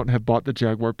 please don't have bought the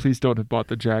Jaguar. Please don't have bought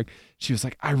the Jag. She was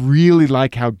like, I really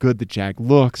like how good the Jag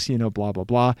looks. Blah blah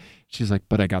blah. She's like,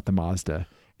 but I got the Mazda,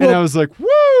 and Well, I was like,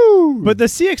 woo! But the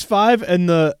CX-5 and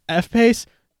the F-Pace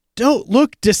don't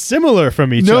look dissimilar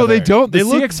from each other. no, they don't. The They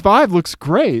look, CX-5 looks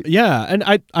great. yeah, and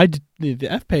the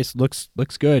F-Pace looks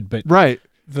good, but Right.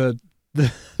 the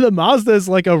Mazda is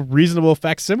like a reasonable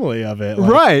facsimile of it.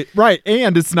 Like, Right.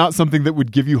 And it's not something that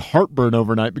would give you heartburn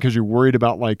overnight because you're worried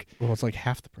about like, well, it's like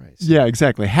half the price. yeah,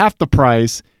 exactly. Half the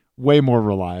price, way more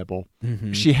reliable.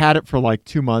 Mhm. She had it for like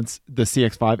 2 months, the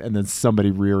CX-5, and then somebody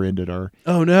rear-ended her.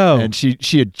 Oh no. And she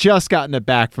had just gotten it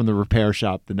back from the repair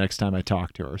shop the next time I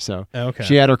talked to her. So Okay.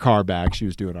 she had her car back. She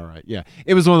was doing all right. Yeah.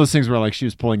 It was one of those things where like she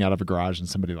was pulling out of a garage and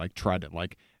somebody like tried to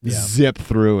like Yeah. zip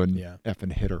through and Yeah.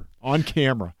 effing hit her on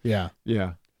camera. Yeah.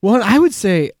 Yeah. Well, I would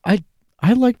say I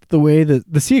liked the way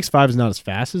that the CX-5 is not as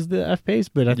fast as the F-Pace,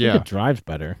 but I think Yeah. it drives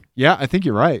better. Yeah, I think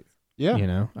you're right. Yeah. You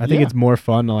know, I think Yeah. it's more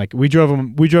fun. Like we drove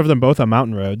them both on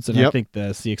mountain roads, and I Yep. think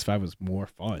the CX-5 was more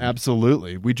fun.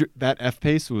 Absolutely. That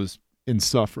F-Pace was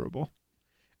insufferable.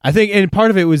 I think, and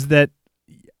part of it was that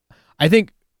I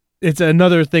think it's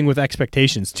another thing with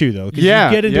expectations too, though. 'Cause Yeah,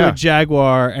 you get into yeah. a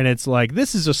Jaguar, and it's like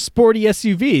this is a sporty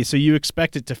SUV, so you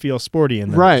expect it to feel sporty,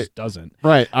 and then Right. it just doesn't.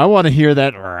 Right. I want to hear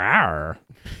that. "Rawr."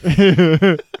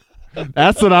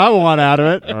 That's what I want out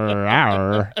of it.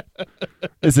 "Rawr."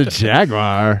 It's a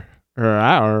Jaguar.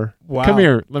 "Rawr." Wow. Come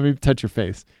here. Let me touch your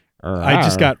face. I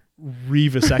just "Rawr." got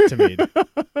re-vasectomied.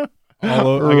 I got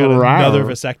Rawr. another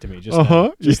vasectomy just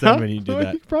then. Just then when you do Well,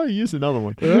 that. You could probably use another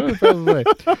one. Yeah, probably.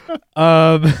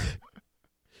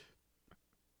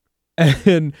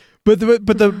 And but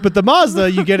the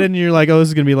Mazda, you get in and you're like, oh, this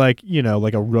is gonna be like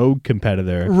like a rogue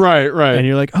competitor, Right. Right. and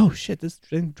you're like, oh shit, this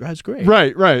thing drives great.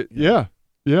 Right. Right. Yeah.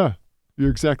 Yeah.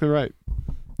 You're exactly right.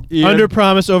 Ian, Under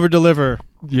promise, over deliver.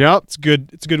 Yep. It's good.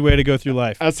 It's a good way to go through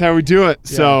life. That's how we do it.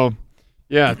 Yeah. So,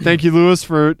 yeah. Thank you, Lewis,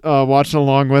 for watching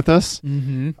along with us.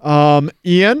 Mm-hmm.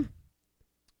 Ian,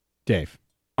 Dave.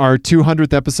 our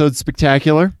 200th episode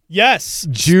spectacular. Yes.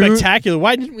 June- Spectacular.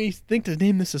 Why didn't we think to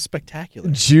name this a spectacular?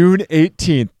 June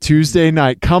 18th, Tuesday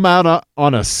night. Come out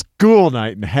on a school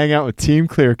night and hang out with Team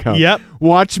Clear Coat. Yep.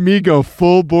 Watch me go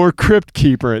full bore Crypt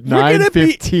Keeper at We're gonna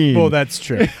 9:15. Well, that's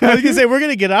true. I was gonna say we're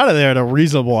gonna get out of there at a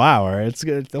reasonable hour.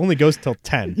 It only goes till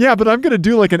 10. Yeah, but I'm gonna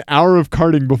do like an hour of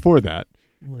karting before that,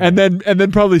 and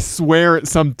then probably swear at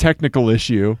some technical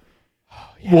issue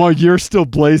while you're still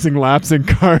blazing laps in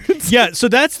karts. Yeah, so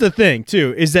that's the thing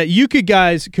too, is that you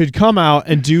guys could come out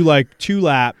and do like two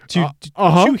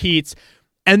heats,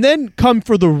 and then come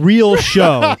for the real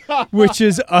show, which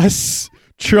is us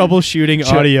troubleshooting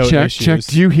audio issues. Check.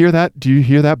 Do you hear that? Do you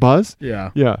hear that buzz? Yeah.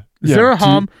 Yeah. Is there a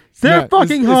hum? Is there a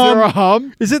fucking hum? Is there a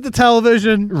hum? Is it the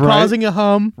television Right. causing a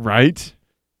hum? Right.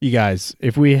 You guys,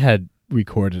 if we had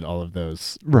recorded all of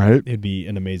those, Right. it'd be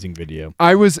an amazing video.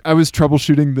 I was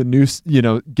troubleshooting the new,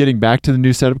 getting back to the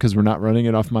new setup because we're not running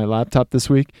it off my laptop this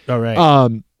week. All right. I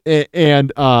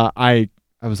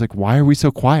was like, why are we so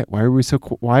quiet?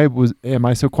 Am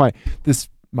I so quiet?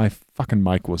 My fucking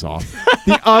mic was off.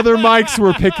 The other mics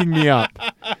were picking me up.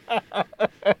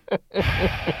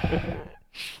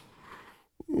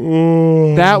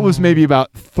 That was maybe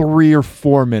about 3 or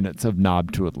 4 minutes of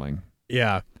knob twiddling,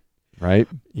 Yeah. right?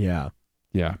 Yeah.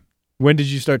 Yeah. When did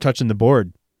you start touching the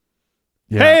board?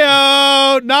 Yeah.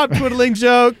 Hey-o! Knob twiddling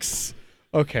jokes.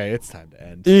 Okay, it's time to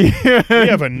end. We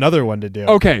have another one to do.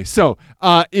 Okay, so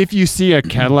if you see a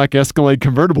Cadillac Escalade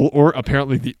convertible, or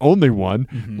apparently the only one,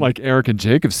 like Eric and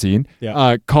Jake have seen,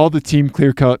 Yeah. call the Team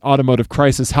Clear Coat Automotive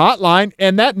Crisis Hotline,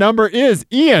 and that number is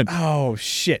Ian. Oh,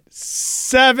 shit.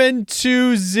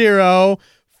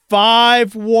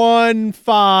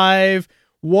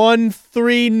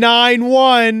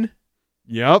 720-515-1391.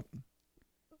 Yep.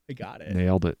 I got it.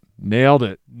 Nailed it. Nailed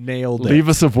it. Leave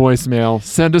us a voicemail.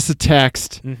 Send us a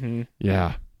text. Mm-hmm.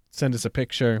 Yeah. Send us a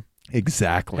picture.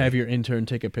 Exactly. Have your intern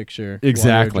take a picture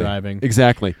Exactly. while you're driving.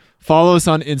 Exactly. Follow us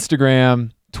on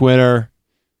Instagram, Twitter.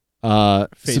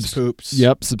 Face poops.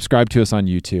 Yep. Subscribe to us on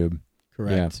YouTube.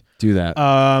 Correct. Yeah. Do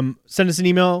that. Send us an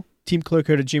email,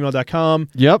 teamclearcoat@gmail.com.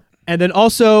 Yep. And then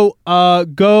also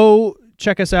go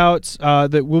check us out.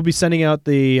 That we'll be sending out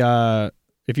the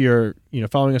if you're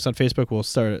following us on Facebook, we'll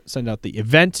send out the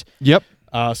event. Yep.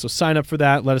 So sign up for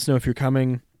that. Let us know if you're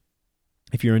coming,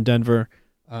 if you're in Denver.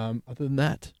 Other than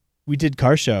that, We did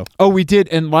car show. Oh, we did.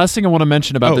 And last thing I want to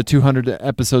mention about Oh. the 200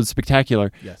 episode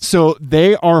spectacular. Yes. So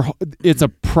it's a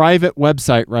private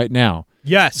website right now.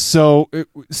 Yes. So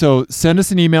send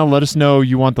us an email. Let us know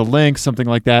you want the link, something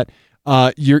like that.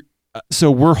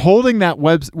 So we're holding that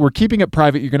we're keeping it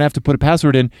private. You're going to have to put a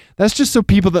password in. That's just so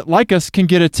people that like us can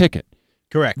get a ticket,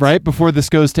 Correct. right? Before this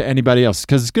goes to anybody else,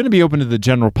 because it's going to be open to the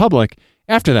general public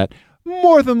after that.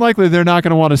 More than likely, they're not going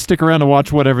to want to stick around to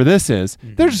watch whatever this is.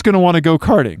 They're just going to want to go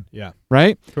karting, Yeah.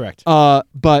 right? Correct.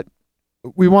 But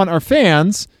we want our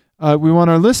fans, we want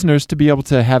our listeners to be able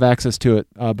to have access to it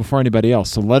before anybody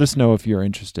else. So let us know if you're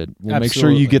interested. We'll make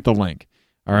sure you Absolutely. get the link.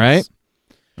 All right? Yes.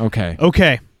 Okay.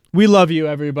 Okay. We love you,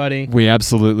 everybody. We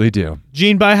absolutely do.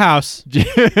 Gene by house.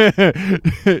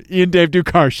 Ian Dave do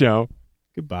car show.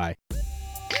 Goodbye.